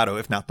Colorado,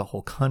 if not the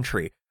whole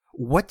country.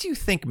 What do you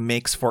think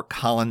makes Fort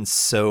Collins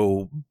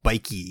so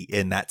bikey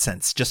in that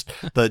sense? Just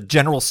the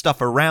general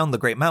stuff around the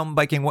great mountain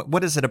biking.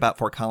 What is it about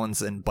Fort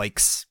Collins and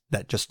bikes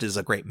that just is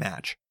a great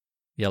match?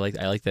 Yeah,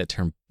 I like that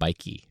term,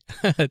 bikey.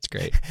 That's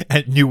great.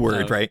 New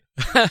word, right?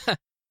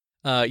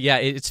 Yeah,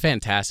 it's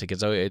fantastic.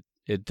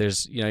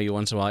 There's you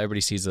once in a while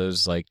everybody sees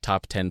those like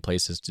top 10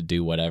 places to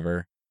do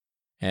whatever,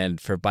 and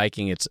for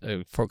biking, it's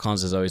Fort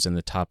Collins is always in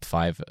the top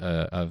 5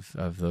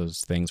 of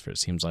those things. For it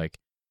seems like,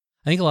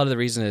 I think a lot of the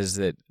reason is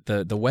that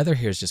the weather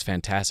here is just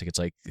fantastic. It's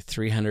like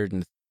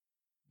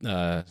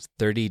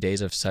 330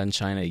 days of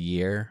sunshine a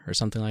year or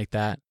something like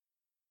that.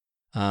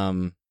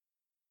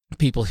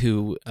 People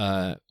who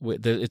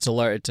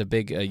it's a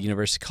big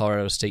university,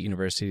 Colorado State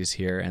University is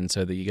here, and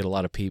so that you get a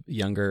lot of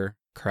younger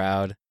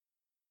crowd.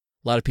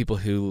 A lot of people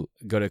who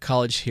go to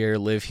college here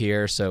live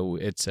here, so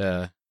it's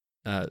a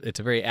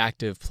very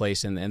active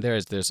place, and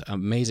there's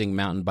amazing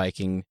mountain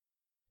biking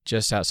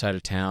just outside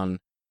of town.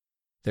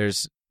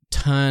 There's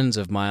tons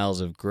of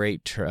miles of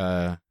great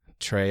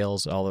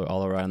trails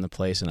all around the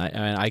place, and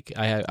I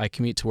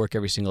commute to work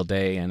every single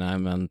day, and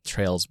I'm on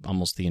trails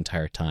almost the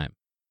entire time,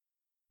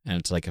 and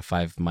it's like a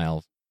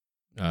 5-mile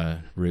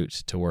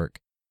route to work.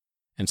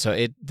 And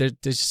so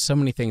there's so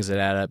many things that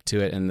add up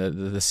to it, and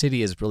the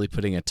city is really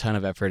putting a ton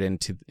of effort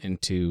into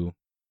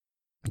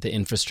the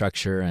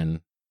infrastructure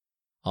and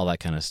all that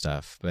kind of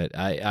stuff. But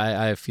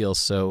I feel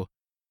so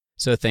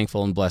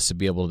thankful and blessed to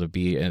be able to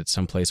be at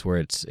some place where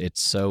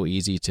it's so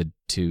easy to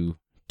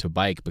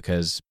bike,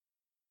 because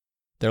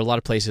there are a lot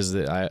of places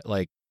that I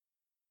like.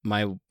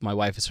 My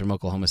wife is from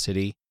Oklahoma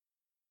City.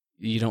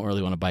 You don't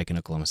really want to bike in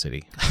Oklahoma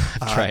City.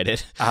 I've tried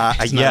it.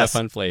 It's not a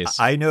fun place.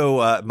 I know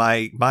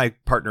my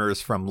partner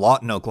is from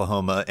Lawton,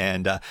 Oklahoma,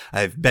 and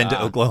I've been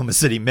to Oklahoma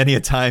City many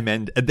a time.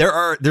 And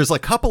there's a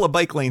couple of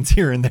bike lanes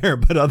here and there,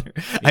 but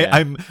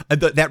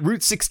that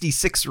Route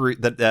 66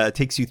 route that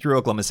takes you through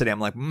Oklahoma City, I'm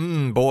like,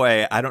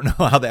 boy, I don't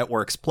know how that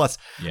works. Plus,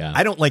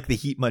 I don't like the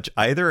heat much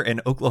either,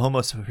 and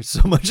Oklahoma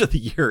so much of the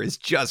year is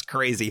just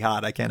crazy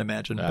hot. I can't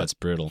imagine. That's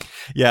brutal.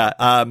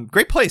 Yeah,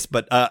 great place,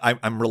 but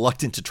I'm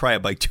reluctant to try a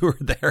bike tour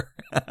there.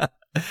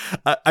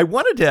 I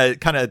wanted to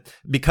kind of,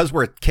 because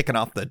we're kicking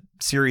off the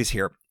series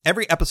here,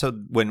 every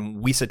episode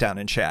when we sit down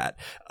and chat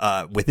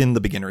within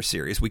the beginner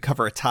series, we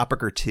cover a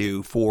topic or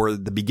two for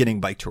the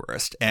beginning bike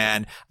tourist.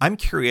 And I'm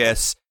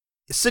curious,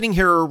 sitting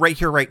here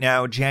right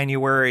now,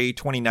 January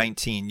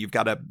 2019, you've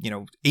got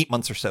 8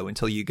 months or so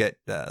until you get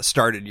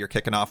started. You're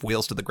kicking off,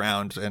 wheels to the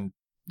ground and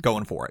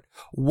going for it.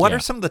 What are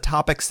some of the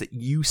topics that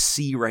you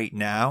see right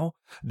now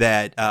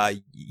that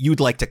you'd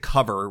like to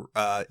cover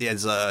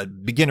as a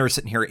beginner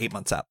sitting here 8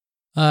 months out?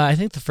 I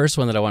think the first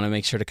one that I want to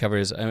make sure to cover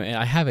is,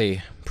 I have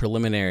a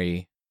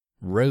preliminary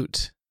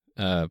route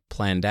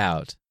planned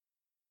out,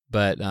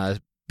 but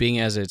being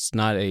as it's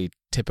not a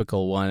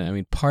typical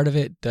one, part of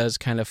it does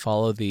kind of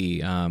follow the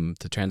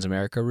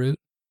Transamerica route,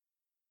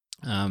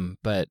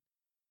 but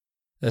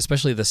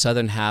especially the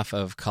southern half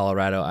of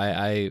Colorado,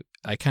 I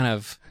kind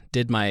of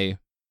did my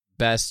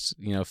best,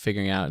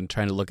 figuring out and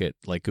trying to look at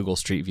like Google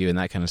Street View and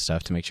that kind of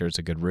stuff to make sure it's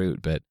a good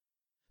route. But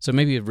so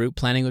maybe a route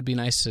planning would be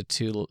nice to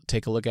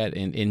take a look at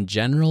in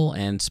general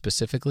and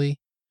specifically,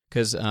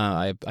 because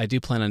I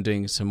do plan on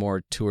doing some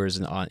more tours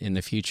in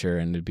the future,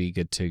 and it'd be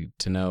good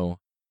to know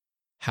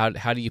how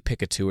do you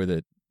pick a tour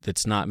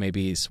that's not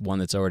maybe one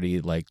that's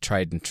already like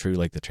tried and true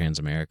like the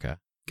Transamerica.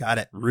 Got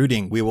it.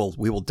 Routing. We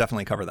will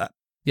definitely cover that.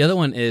 The other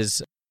one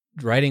is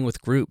riding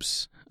with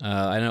groups.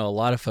 I know a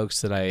lot of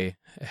folks that I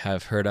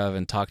have heard of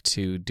and talked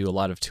to do a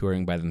lot of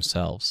touring by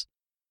themselves,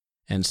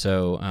 and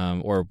so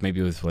or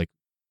maybe with like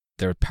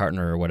their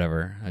partner or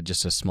whatever,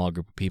 just a small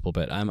group of people.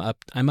 But I'm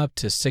up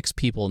to 6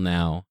 people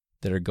now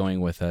that are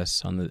going with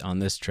us on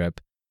this trip,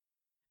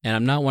 and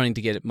I'm not wanting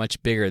to get it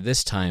much bigger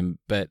this time,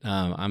 but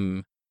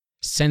I'm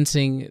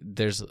sensing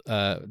there's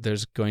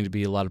going to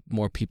be a lot of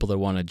more people that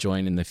want to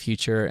join in the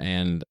future,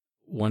 and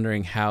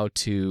wondering how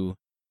to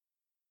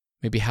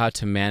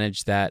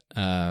manage that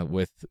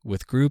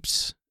with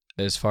groups,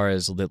 as far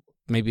as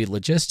maybe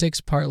logistics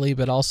partly,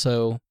 but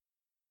also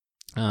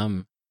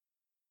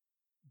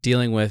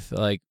dealing with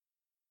like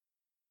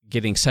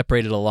getting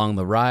separated along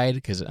the ride,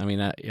 because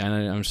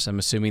I'm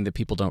assuming that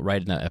people don't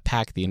ride in a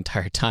pack the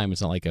entire time.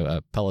 It's not like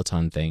a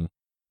Peloton thing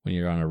when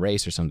you're on a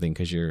race or something,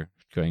 because you're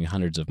going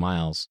hundreds of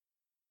miles.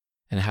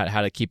 And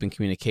how to keep in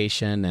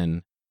communication,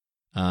 and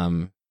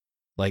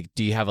like,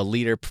 do you have a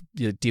leader?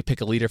 Do you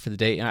pick a leader for the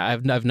day? I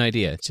have no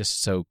idea. It's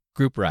just so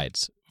group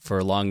rides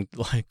for long,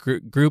 like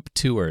group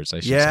tours, I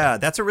should say. Yeah,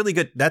 that's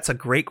a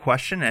great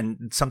question,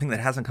 and something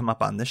that hasn't come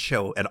up on this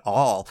show at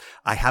all.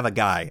 I have a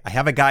guy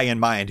in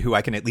mind who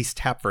I can at least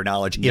tap for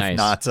knowledge,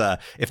 nice.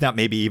 if not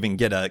maybe even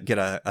get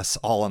us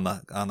all on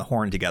the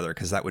horn together,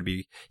 because that would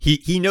be,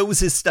 he knows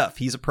his stuff.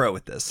 He's a pro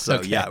at this.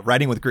 So yeah,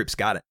 riding with groups,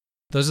 got it.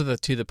 Those are the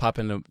two that pop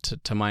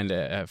into mind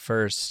at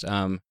first.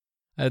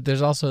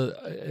 There's also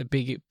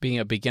being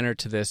a beginner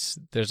to this.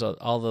 There's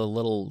all the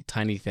little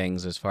tiny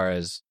things as far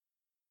as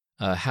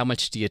how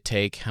much do you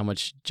take, how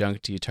much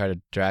junk do you try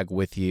to drag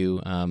with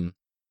you.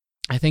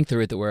 I think the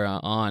route that we're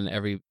on,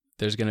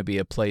 there's going to be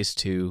a place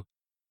to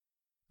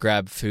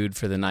grab food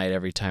for the night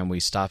every time we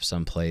stop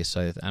someplace.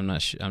 So I'm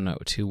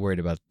not too worried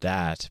about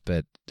that.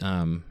 But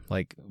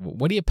like,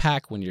 what do you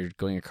pack when you're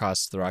going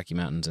across the Rocky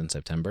Mountains in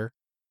September?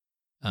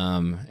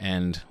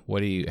 And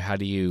how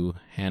do you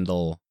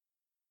handle?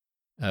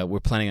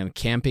 We're planning on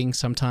camping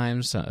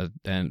sometimes,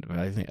 and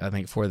I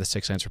think 4 of the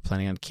 6 nights we're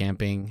planning on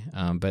camping.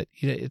 But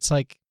it's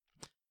like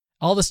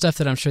all the stuff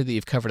that I'm sure that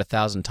you've covered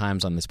 1,000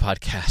 times on this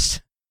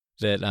podcast.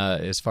 That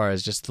as far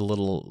as just the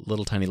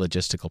little tiny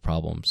logistical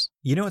problems.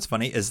 What's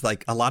funny is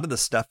like a lot of the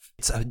stuff,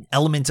 it's an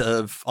element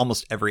of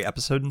almost every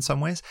episode in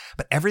some ways,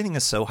 but everything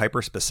is so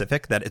hyper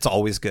specific that it's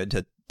always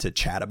good to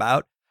chat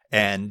about.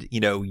 And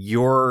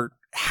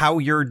how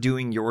you're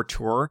doing your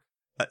tour,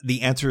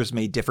 the answers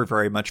may differ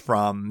very much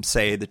from,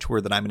 say, the tour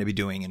that I'm going to be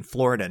doing in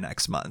Florida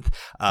next month.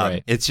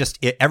 Right. It's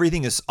just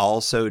everything is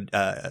also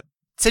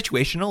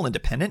situational and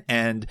dependent,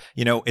 and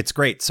it's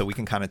great. So we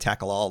can kind of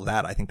tackle all of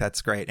that. I think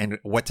that's great. And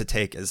what to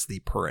take is the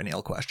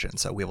perennial question.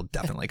 So we will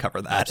definitely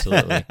cover that.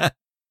 Absolutely.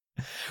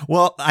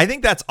 Well, I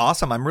think that's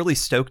awesome. I'm really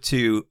stoked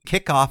to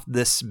kick off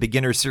this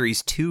Beginner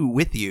Series 2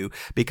 with you,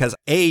 because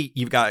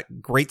you've got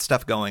great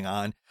stuff going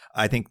on.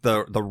 I think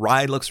the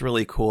ride looks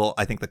really cool.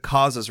 I think the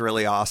cause is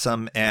really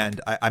awesome, and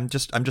I'm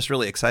just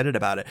really excited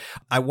about it.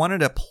 I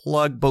wanted to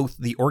plug both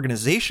the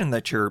organization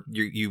that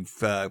you've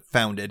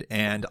founded,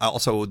 and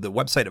also the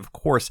website, of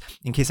course,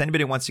 in case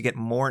anybody wants to get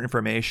more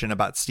information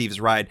about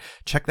Steve's ride.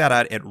 Check that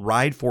out at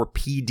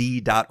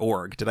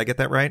rideforpd.org. Did I get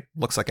that right?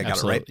 Looks like I got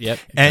Absolutely. it right.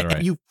 Yep.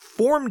 And you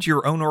formed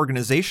your own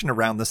organization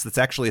around this. That's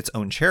actually its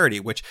own charity.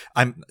 Which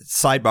I'm a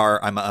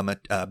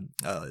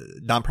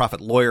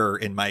nonprofit lawyer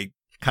in my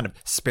kind of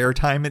spare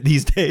time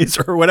these days,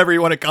 or whatever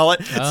you want to call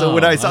it. So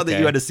when I saw that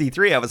you had a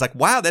C3, I was like,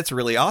 wow, that's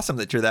really awesome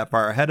that you're that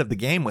far ahead of the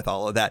game with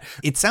all of that.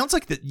 It sounds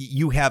like that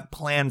you have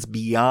plans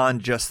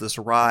beyond just this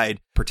ride,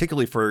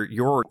 particularly for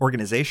your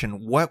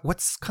organization.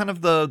 What's kind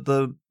of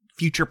the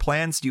future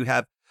plans? Do you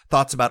have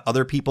thoughts about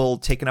other people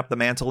taking up the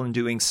mantle and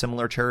doing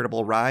similar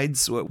charitable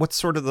rides? What's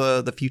sort of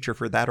the future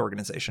for that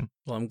organization?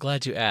 Well, I'm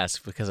glad you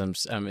asked, because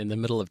I'm in the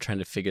middle of trying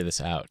to figure this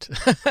out.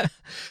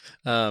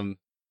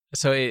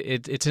 So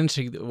it's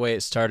interesting the way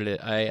it started.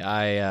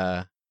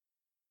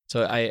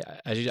 So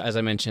as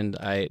I mentioned,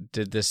 I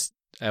did this.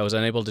 I was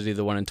unable to do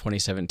the one in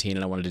 2017,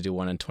 and I wanted to do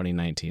one in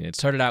 2019. It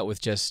started out with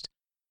just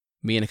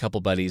me and a couple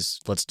buddies.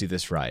 Let's do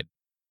this ride.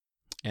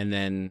 And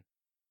then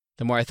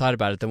the more I thought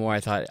about it, the more I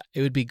thought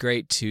it would be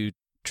great to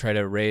try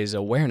to raise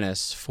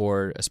awareness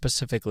for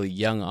specifically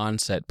young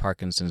onset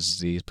Parkinson's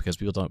disease, because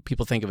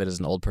people think of it as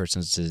an old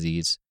person's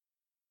disease,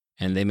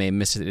 and they may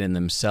miss it in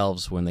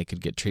themselves when they could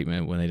get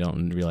treatment when they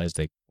don't realize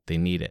they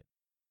need it.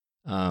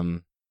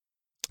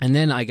 And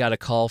then I got a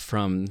call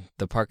from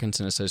the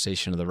Parkinson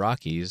Association of the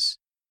Rockies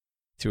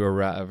through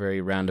a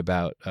very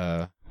roundabout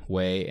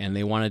way, and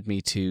they wanted me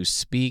to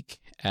speak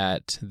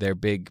at their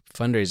big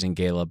fundraising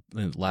gala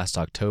last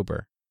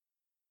October.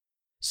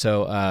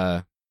 So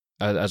I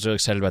was really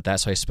excited about that.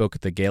 So I spoke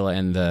at the gala,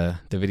 and the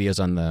video's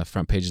on the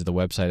front page of the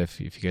website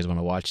if you guys want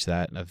to watch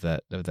that of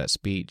that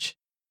speech.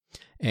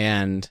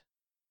 And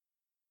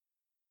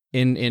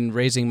in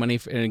raising money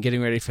and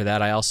getting ready for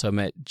that, I also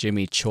met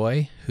Jimmy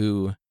Choi,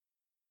 who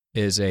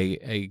is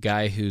a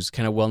guy who's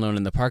kind of well known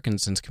in the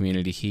Parkinson's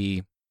community.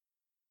 He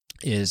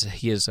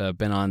has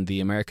been on the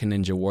American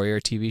Ninja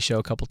Warrior TV show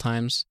a couple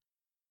times,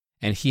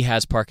 and he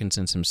has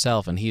Parkinson's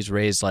himself, and he's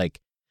raised like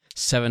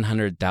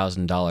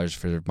 $700,000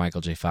 for the Michael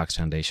J. Fox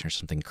Foundation or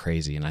something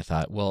crazy. And I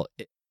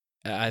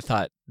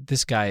thought,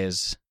 this guy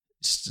is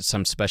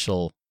some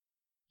special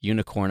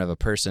unicorn of a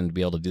person to be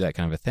able to do that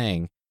kind of a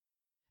thing.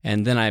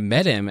 And then I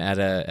met him at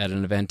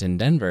an event in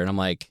Denver, and I'm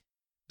like,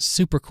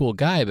 super cool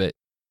guy, but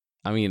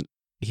I mean,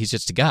 he's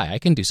just a guy. I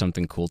can do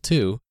something cool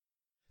too.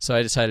 So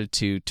I decided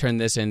to turn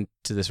this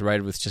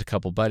ride with just a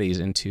couple buddies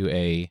into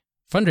a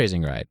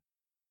fundraising ride.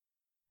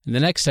 And the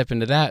next step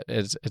into that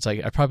is, it's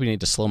like I probably need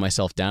to slow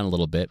myself down a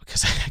little bit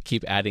because I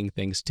keep adding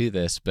things to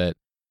this. But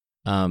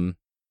I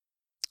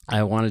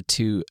decided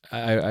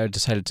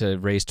to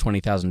raise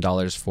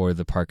 $20,000 for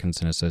the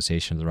Parkinson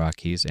Association of the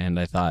Rockies, and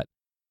I thought,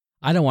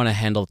 I don't want to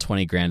handle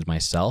 $20,000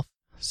 myself.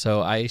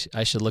 So I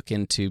should look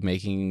into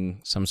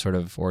making some sort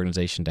of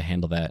organization to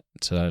handle that,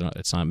 so that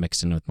it's not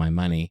mixed in with my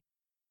money.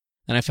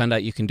 And I found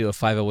out you can do a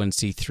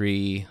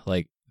 501c3,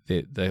 like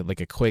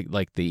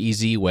the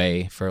easy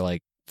way for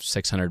like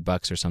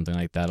 $600 or something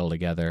like that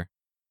altogether.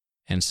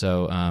 And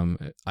so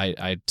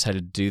I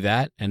decided to do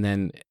that, and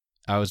then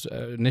I was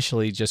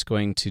initially just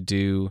going to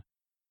do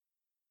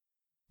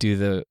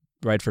the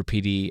Ride for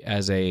PD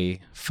as a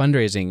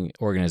fundraising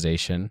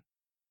organization.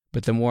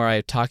 But the more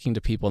I'm talking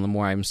to people, and the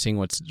more I'm seeing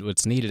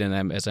what's needed,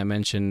 and as I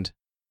mentioned,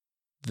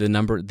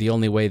 the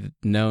only way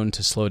known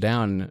to slow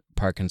down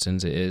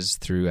Parkinson's is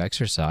through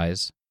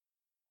exercise.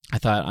 I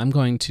thought I'm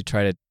going to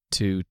try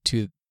to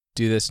do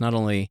this not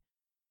only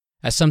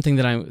as something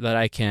that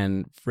I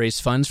can raise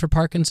funds for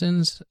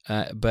Parkinson's,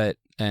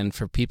 and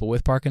for people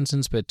with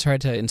Parkinson's, but try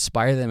to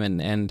inspire them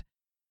and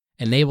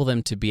enable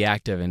them to be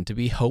active and to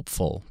be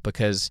hopeful,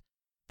 because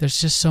there's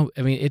just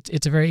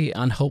it's a very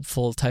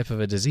unhopeful type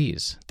of a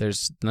disease.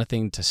 There's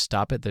nothing to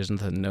stop it. There's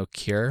no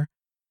cure.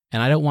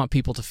 And I don't want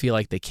people to feel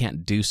like they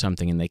can't do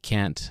something and they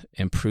can't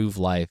improve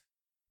life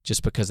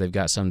just because they've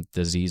got some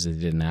disease that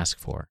they didn't ask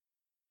for.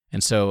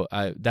 And so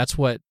that's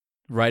what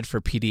Ride for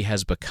PD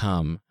has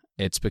become.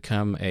 It's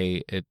become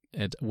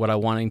what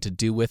I'm wanting to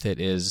do with it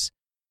is,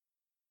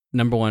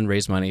 number one,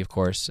 raise money, of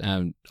course.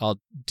 I'll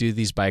do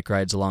these bike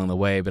rides along the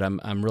way, but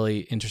I'm really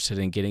interested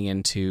in getting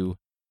into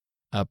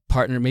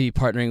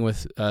partnering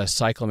with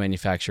cycle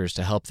manufacturers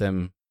to help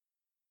them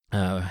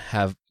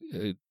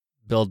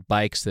build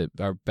bikes that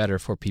are better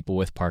for people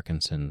with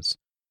Parkinson's,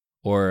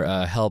 or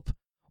help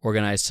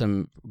organize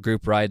some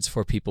group rides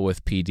for people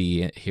with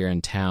PD here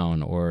in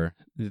town. Or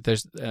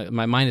there's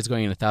my mind is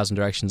going in 1,000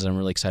 directions, and I'm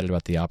really excited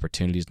about the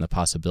opportunities and the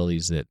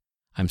possibilities that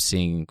I'm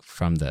seeing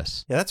from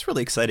this. Yeah, that's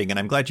really exciting. And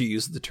I'm glad you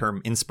used the term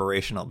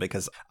inspirational,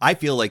 because I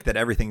feel like that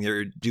everything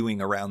they're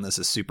doing around this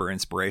is super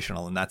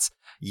inspirational. And that's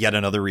yet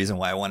another reason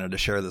why I wanted to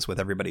share this with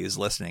everybody who's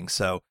listening.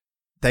 So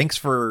thanks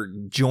for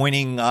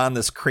joining on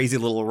this crazy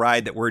little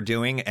ride that we're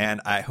doing.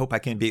 And I hope I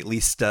can be at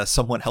least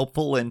somewhat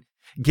helpful in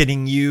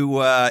getting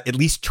you at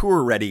least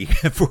tour ready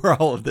for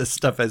all of this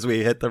stuff as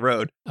we hit the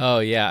road. Oh,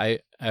 yeah.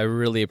 I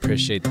really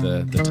appreciate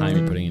the time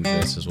you're putting into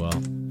this as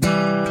well.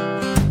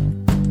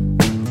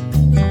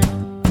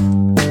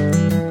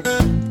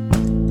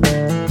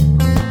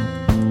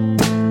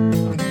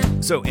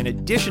 So in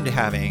addition to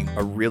having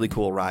a really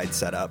cool ride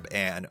set up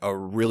and a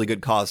really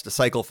good cause to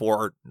cycle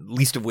for,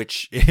 least of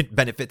which it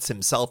benefits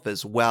himself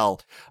as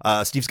well,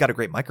 Steve's got a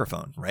great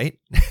microphone, right?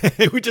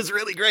 Which is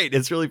really great.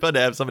 It's really fun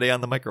to have somebody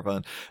on the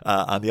microphone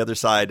on the other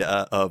side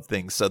of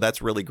things. So that's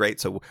really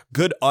great. So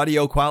good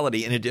audio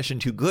quality in addition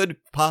to good,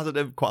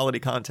 positive quality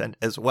content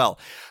as well.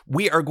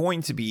 We are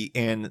going to be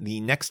in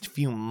the next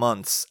few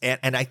months,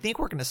 and I think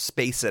we're going to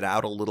space it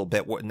out a little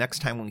bit. Next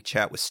time we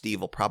chat with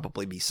Steve will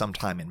probably be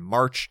sometime in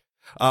March.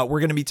 We're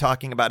going to be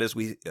talking about, as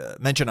we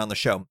mentioned on the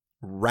show,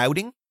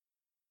 routing,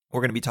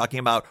 We're going to be talking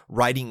about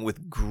riding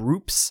with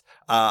groups.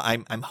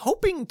 I'm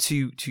hoping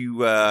to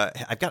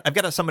I've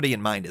got somebody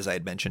in mind, as I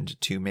had mentioned,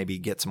 to maybe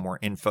get some more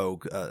info,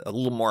 a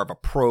little more of a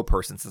pro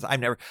person, since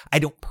I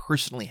don't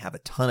personally have a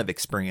ton of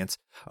experience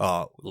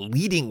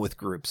leading with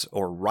groups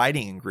or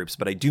riding in groups,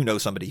 but I do know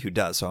somebody who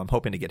does, so I'm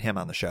hoping to get him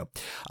on the show.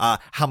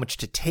 How much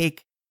to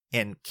take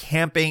and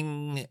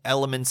camping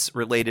elements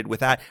related with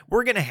that.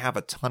 We're going to have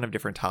a ton of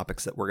different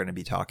topics that we're going to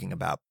be talking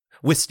about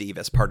with Steve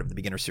as part of the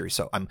beginner series.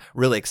 So I'm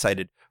really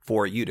excited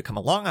for you to come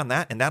along on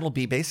that. And that'll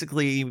be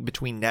basically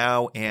between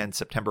now and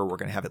September. We're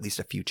going to have at least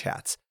a few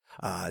chats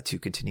to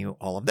continue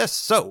all of this.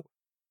 So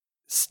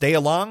stay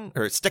along,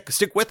 or stick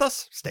with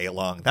us. Stay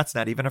along. That's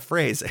not even a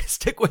phrase.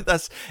 Stick with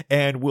us,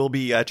 and we'll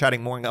be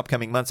chatting more in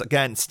upcoming months.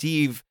 Again,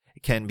 Steve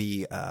can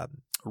be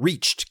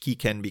reached, he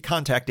can be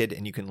contacted,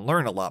 and you can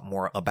learn a lot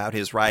more about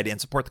his ride and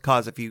support the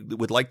cause if you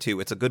would like to.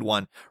 It's a good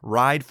one.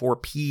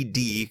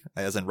 Ride4PD,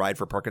 as in Ride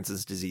for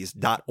Parkinson's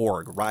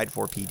Disease.org.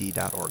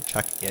 Ride4PD.org.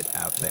 Check it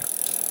out there.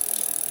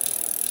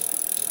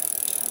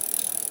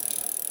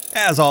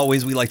 As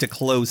always, we like to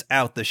close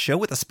out the show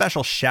with a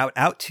special shout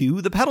out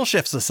to the Pedal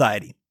Shift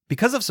Society.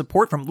 Because of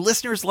support from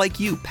listeners like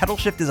you, Pedal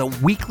Shift is a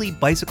weekly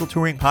bicycle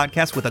touring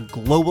podcast with a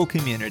global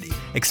community,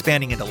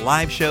 expanding into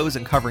live shows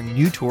and covering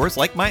new tours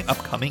like my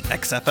upcoming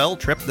XFL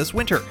trip this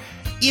winter.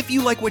 If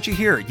you like what you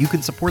hear, you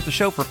can support the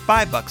show for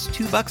 $5,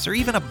 $2, or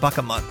even $1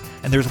 a month.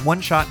 And there's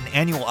one-shot and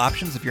annual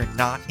options if you're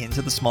not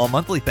into the small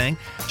monthly thing.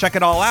 Check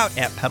it all out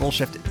at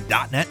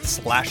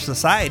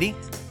pedalshift.net/society.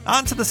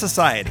 On to the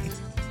society.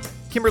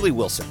 Kimberly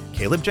Wilson,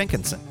 Caleb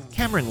Jenkinson,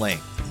 Cameron Lane,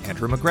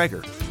 Andrew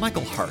McGregor,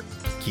 Michael Hart,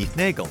 Keith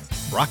Nagel,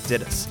 Brock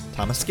Dittus,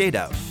 Thomas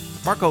Skadow,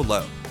 Marco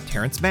Lowe,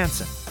 Terrence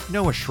Manson,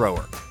 Noah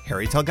Schroer,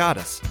 Harry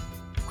Telgadas,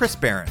 Chris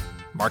Barron,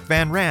 Mark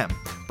Van Ram,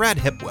 Brad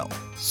Hipwell,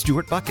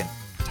 Stuart Buchan,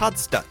 Todd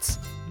Stutz,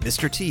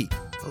 Mr. T,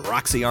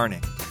 Roxy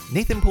Arning,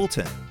 Nathan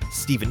Poulton,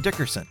 Stephen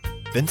Dickerson,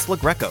 Vince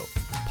LaGreco,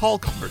 Paul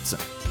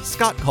Culbertson,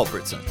 Scott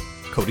Culbertson,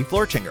 Cody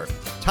Florchinger,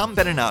 Tom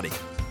Beninati,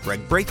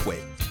 Greg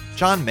Braithwaite,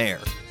 John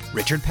Mayer,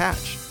 Richard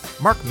Patch,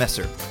 Mark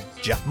Messer,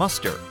 Jeff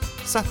Muster,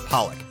 Seth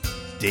Pollock,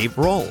 Dave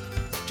Roll,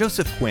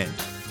 Joseph Quinn,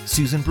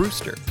 Susan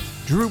Brewster,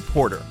 Drew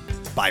Porter,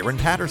 Byron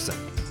Patterson,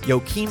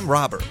 Joaquin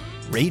Robert,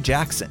 Ray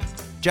Jackson,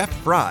 Jeff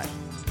Fry,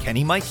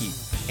 Kenny Mikey,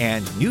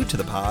 and new to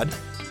the pod,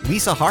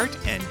 Lisa Hart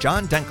and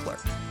John Denkler.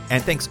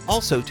 And thanks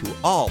also to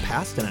all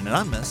past and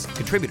anonymous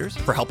contributors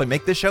for helping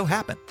make this show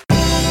happen.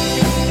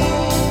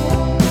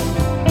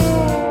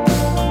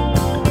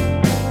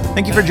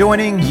 Thank you for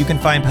joining. You can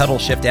find Pedal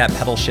Shift at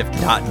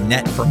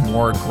pedalshift.net for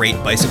more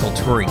great bicycle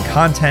touring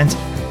content.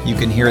 You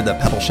can hear the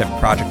Pedal Shift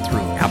project through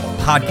Apple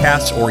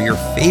Podcasts or your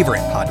favorite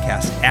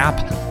podcast app.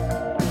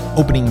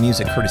 Opening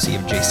music courtesy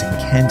of Jason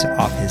Kent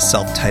off his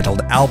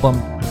self-titled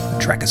album. The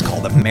track is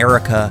called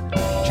America.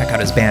 Check out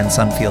his band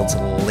Sunfield's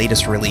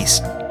latest release,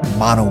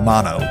 Mono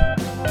Mono,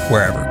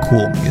 wherever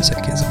cool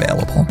music is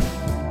available.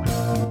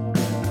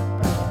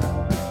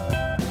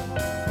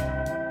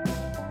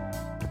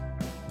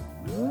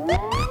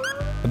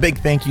 A big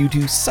thank you to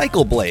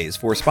CycleBlaze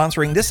for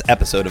sponsoring this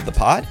episode of the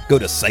pod. Go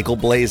to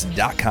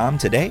cycleblaze.com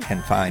today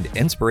and find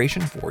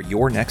inspiration for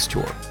your next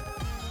tour.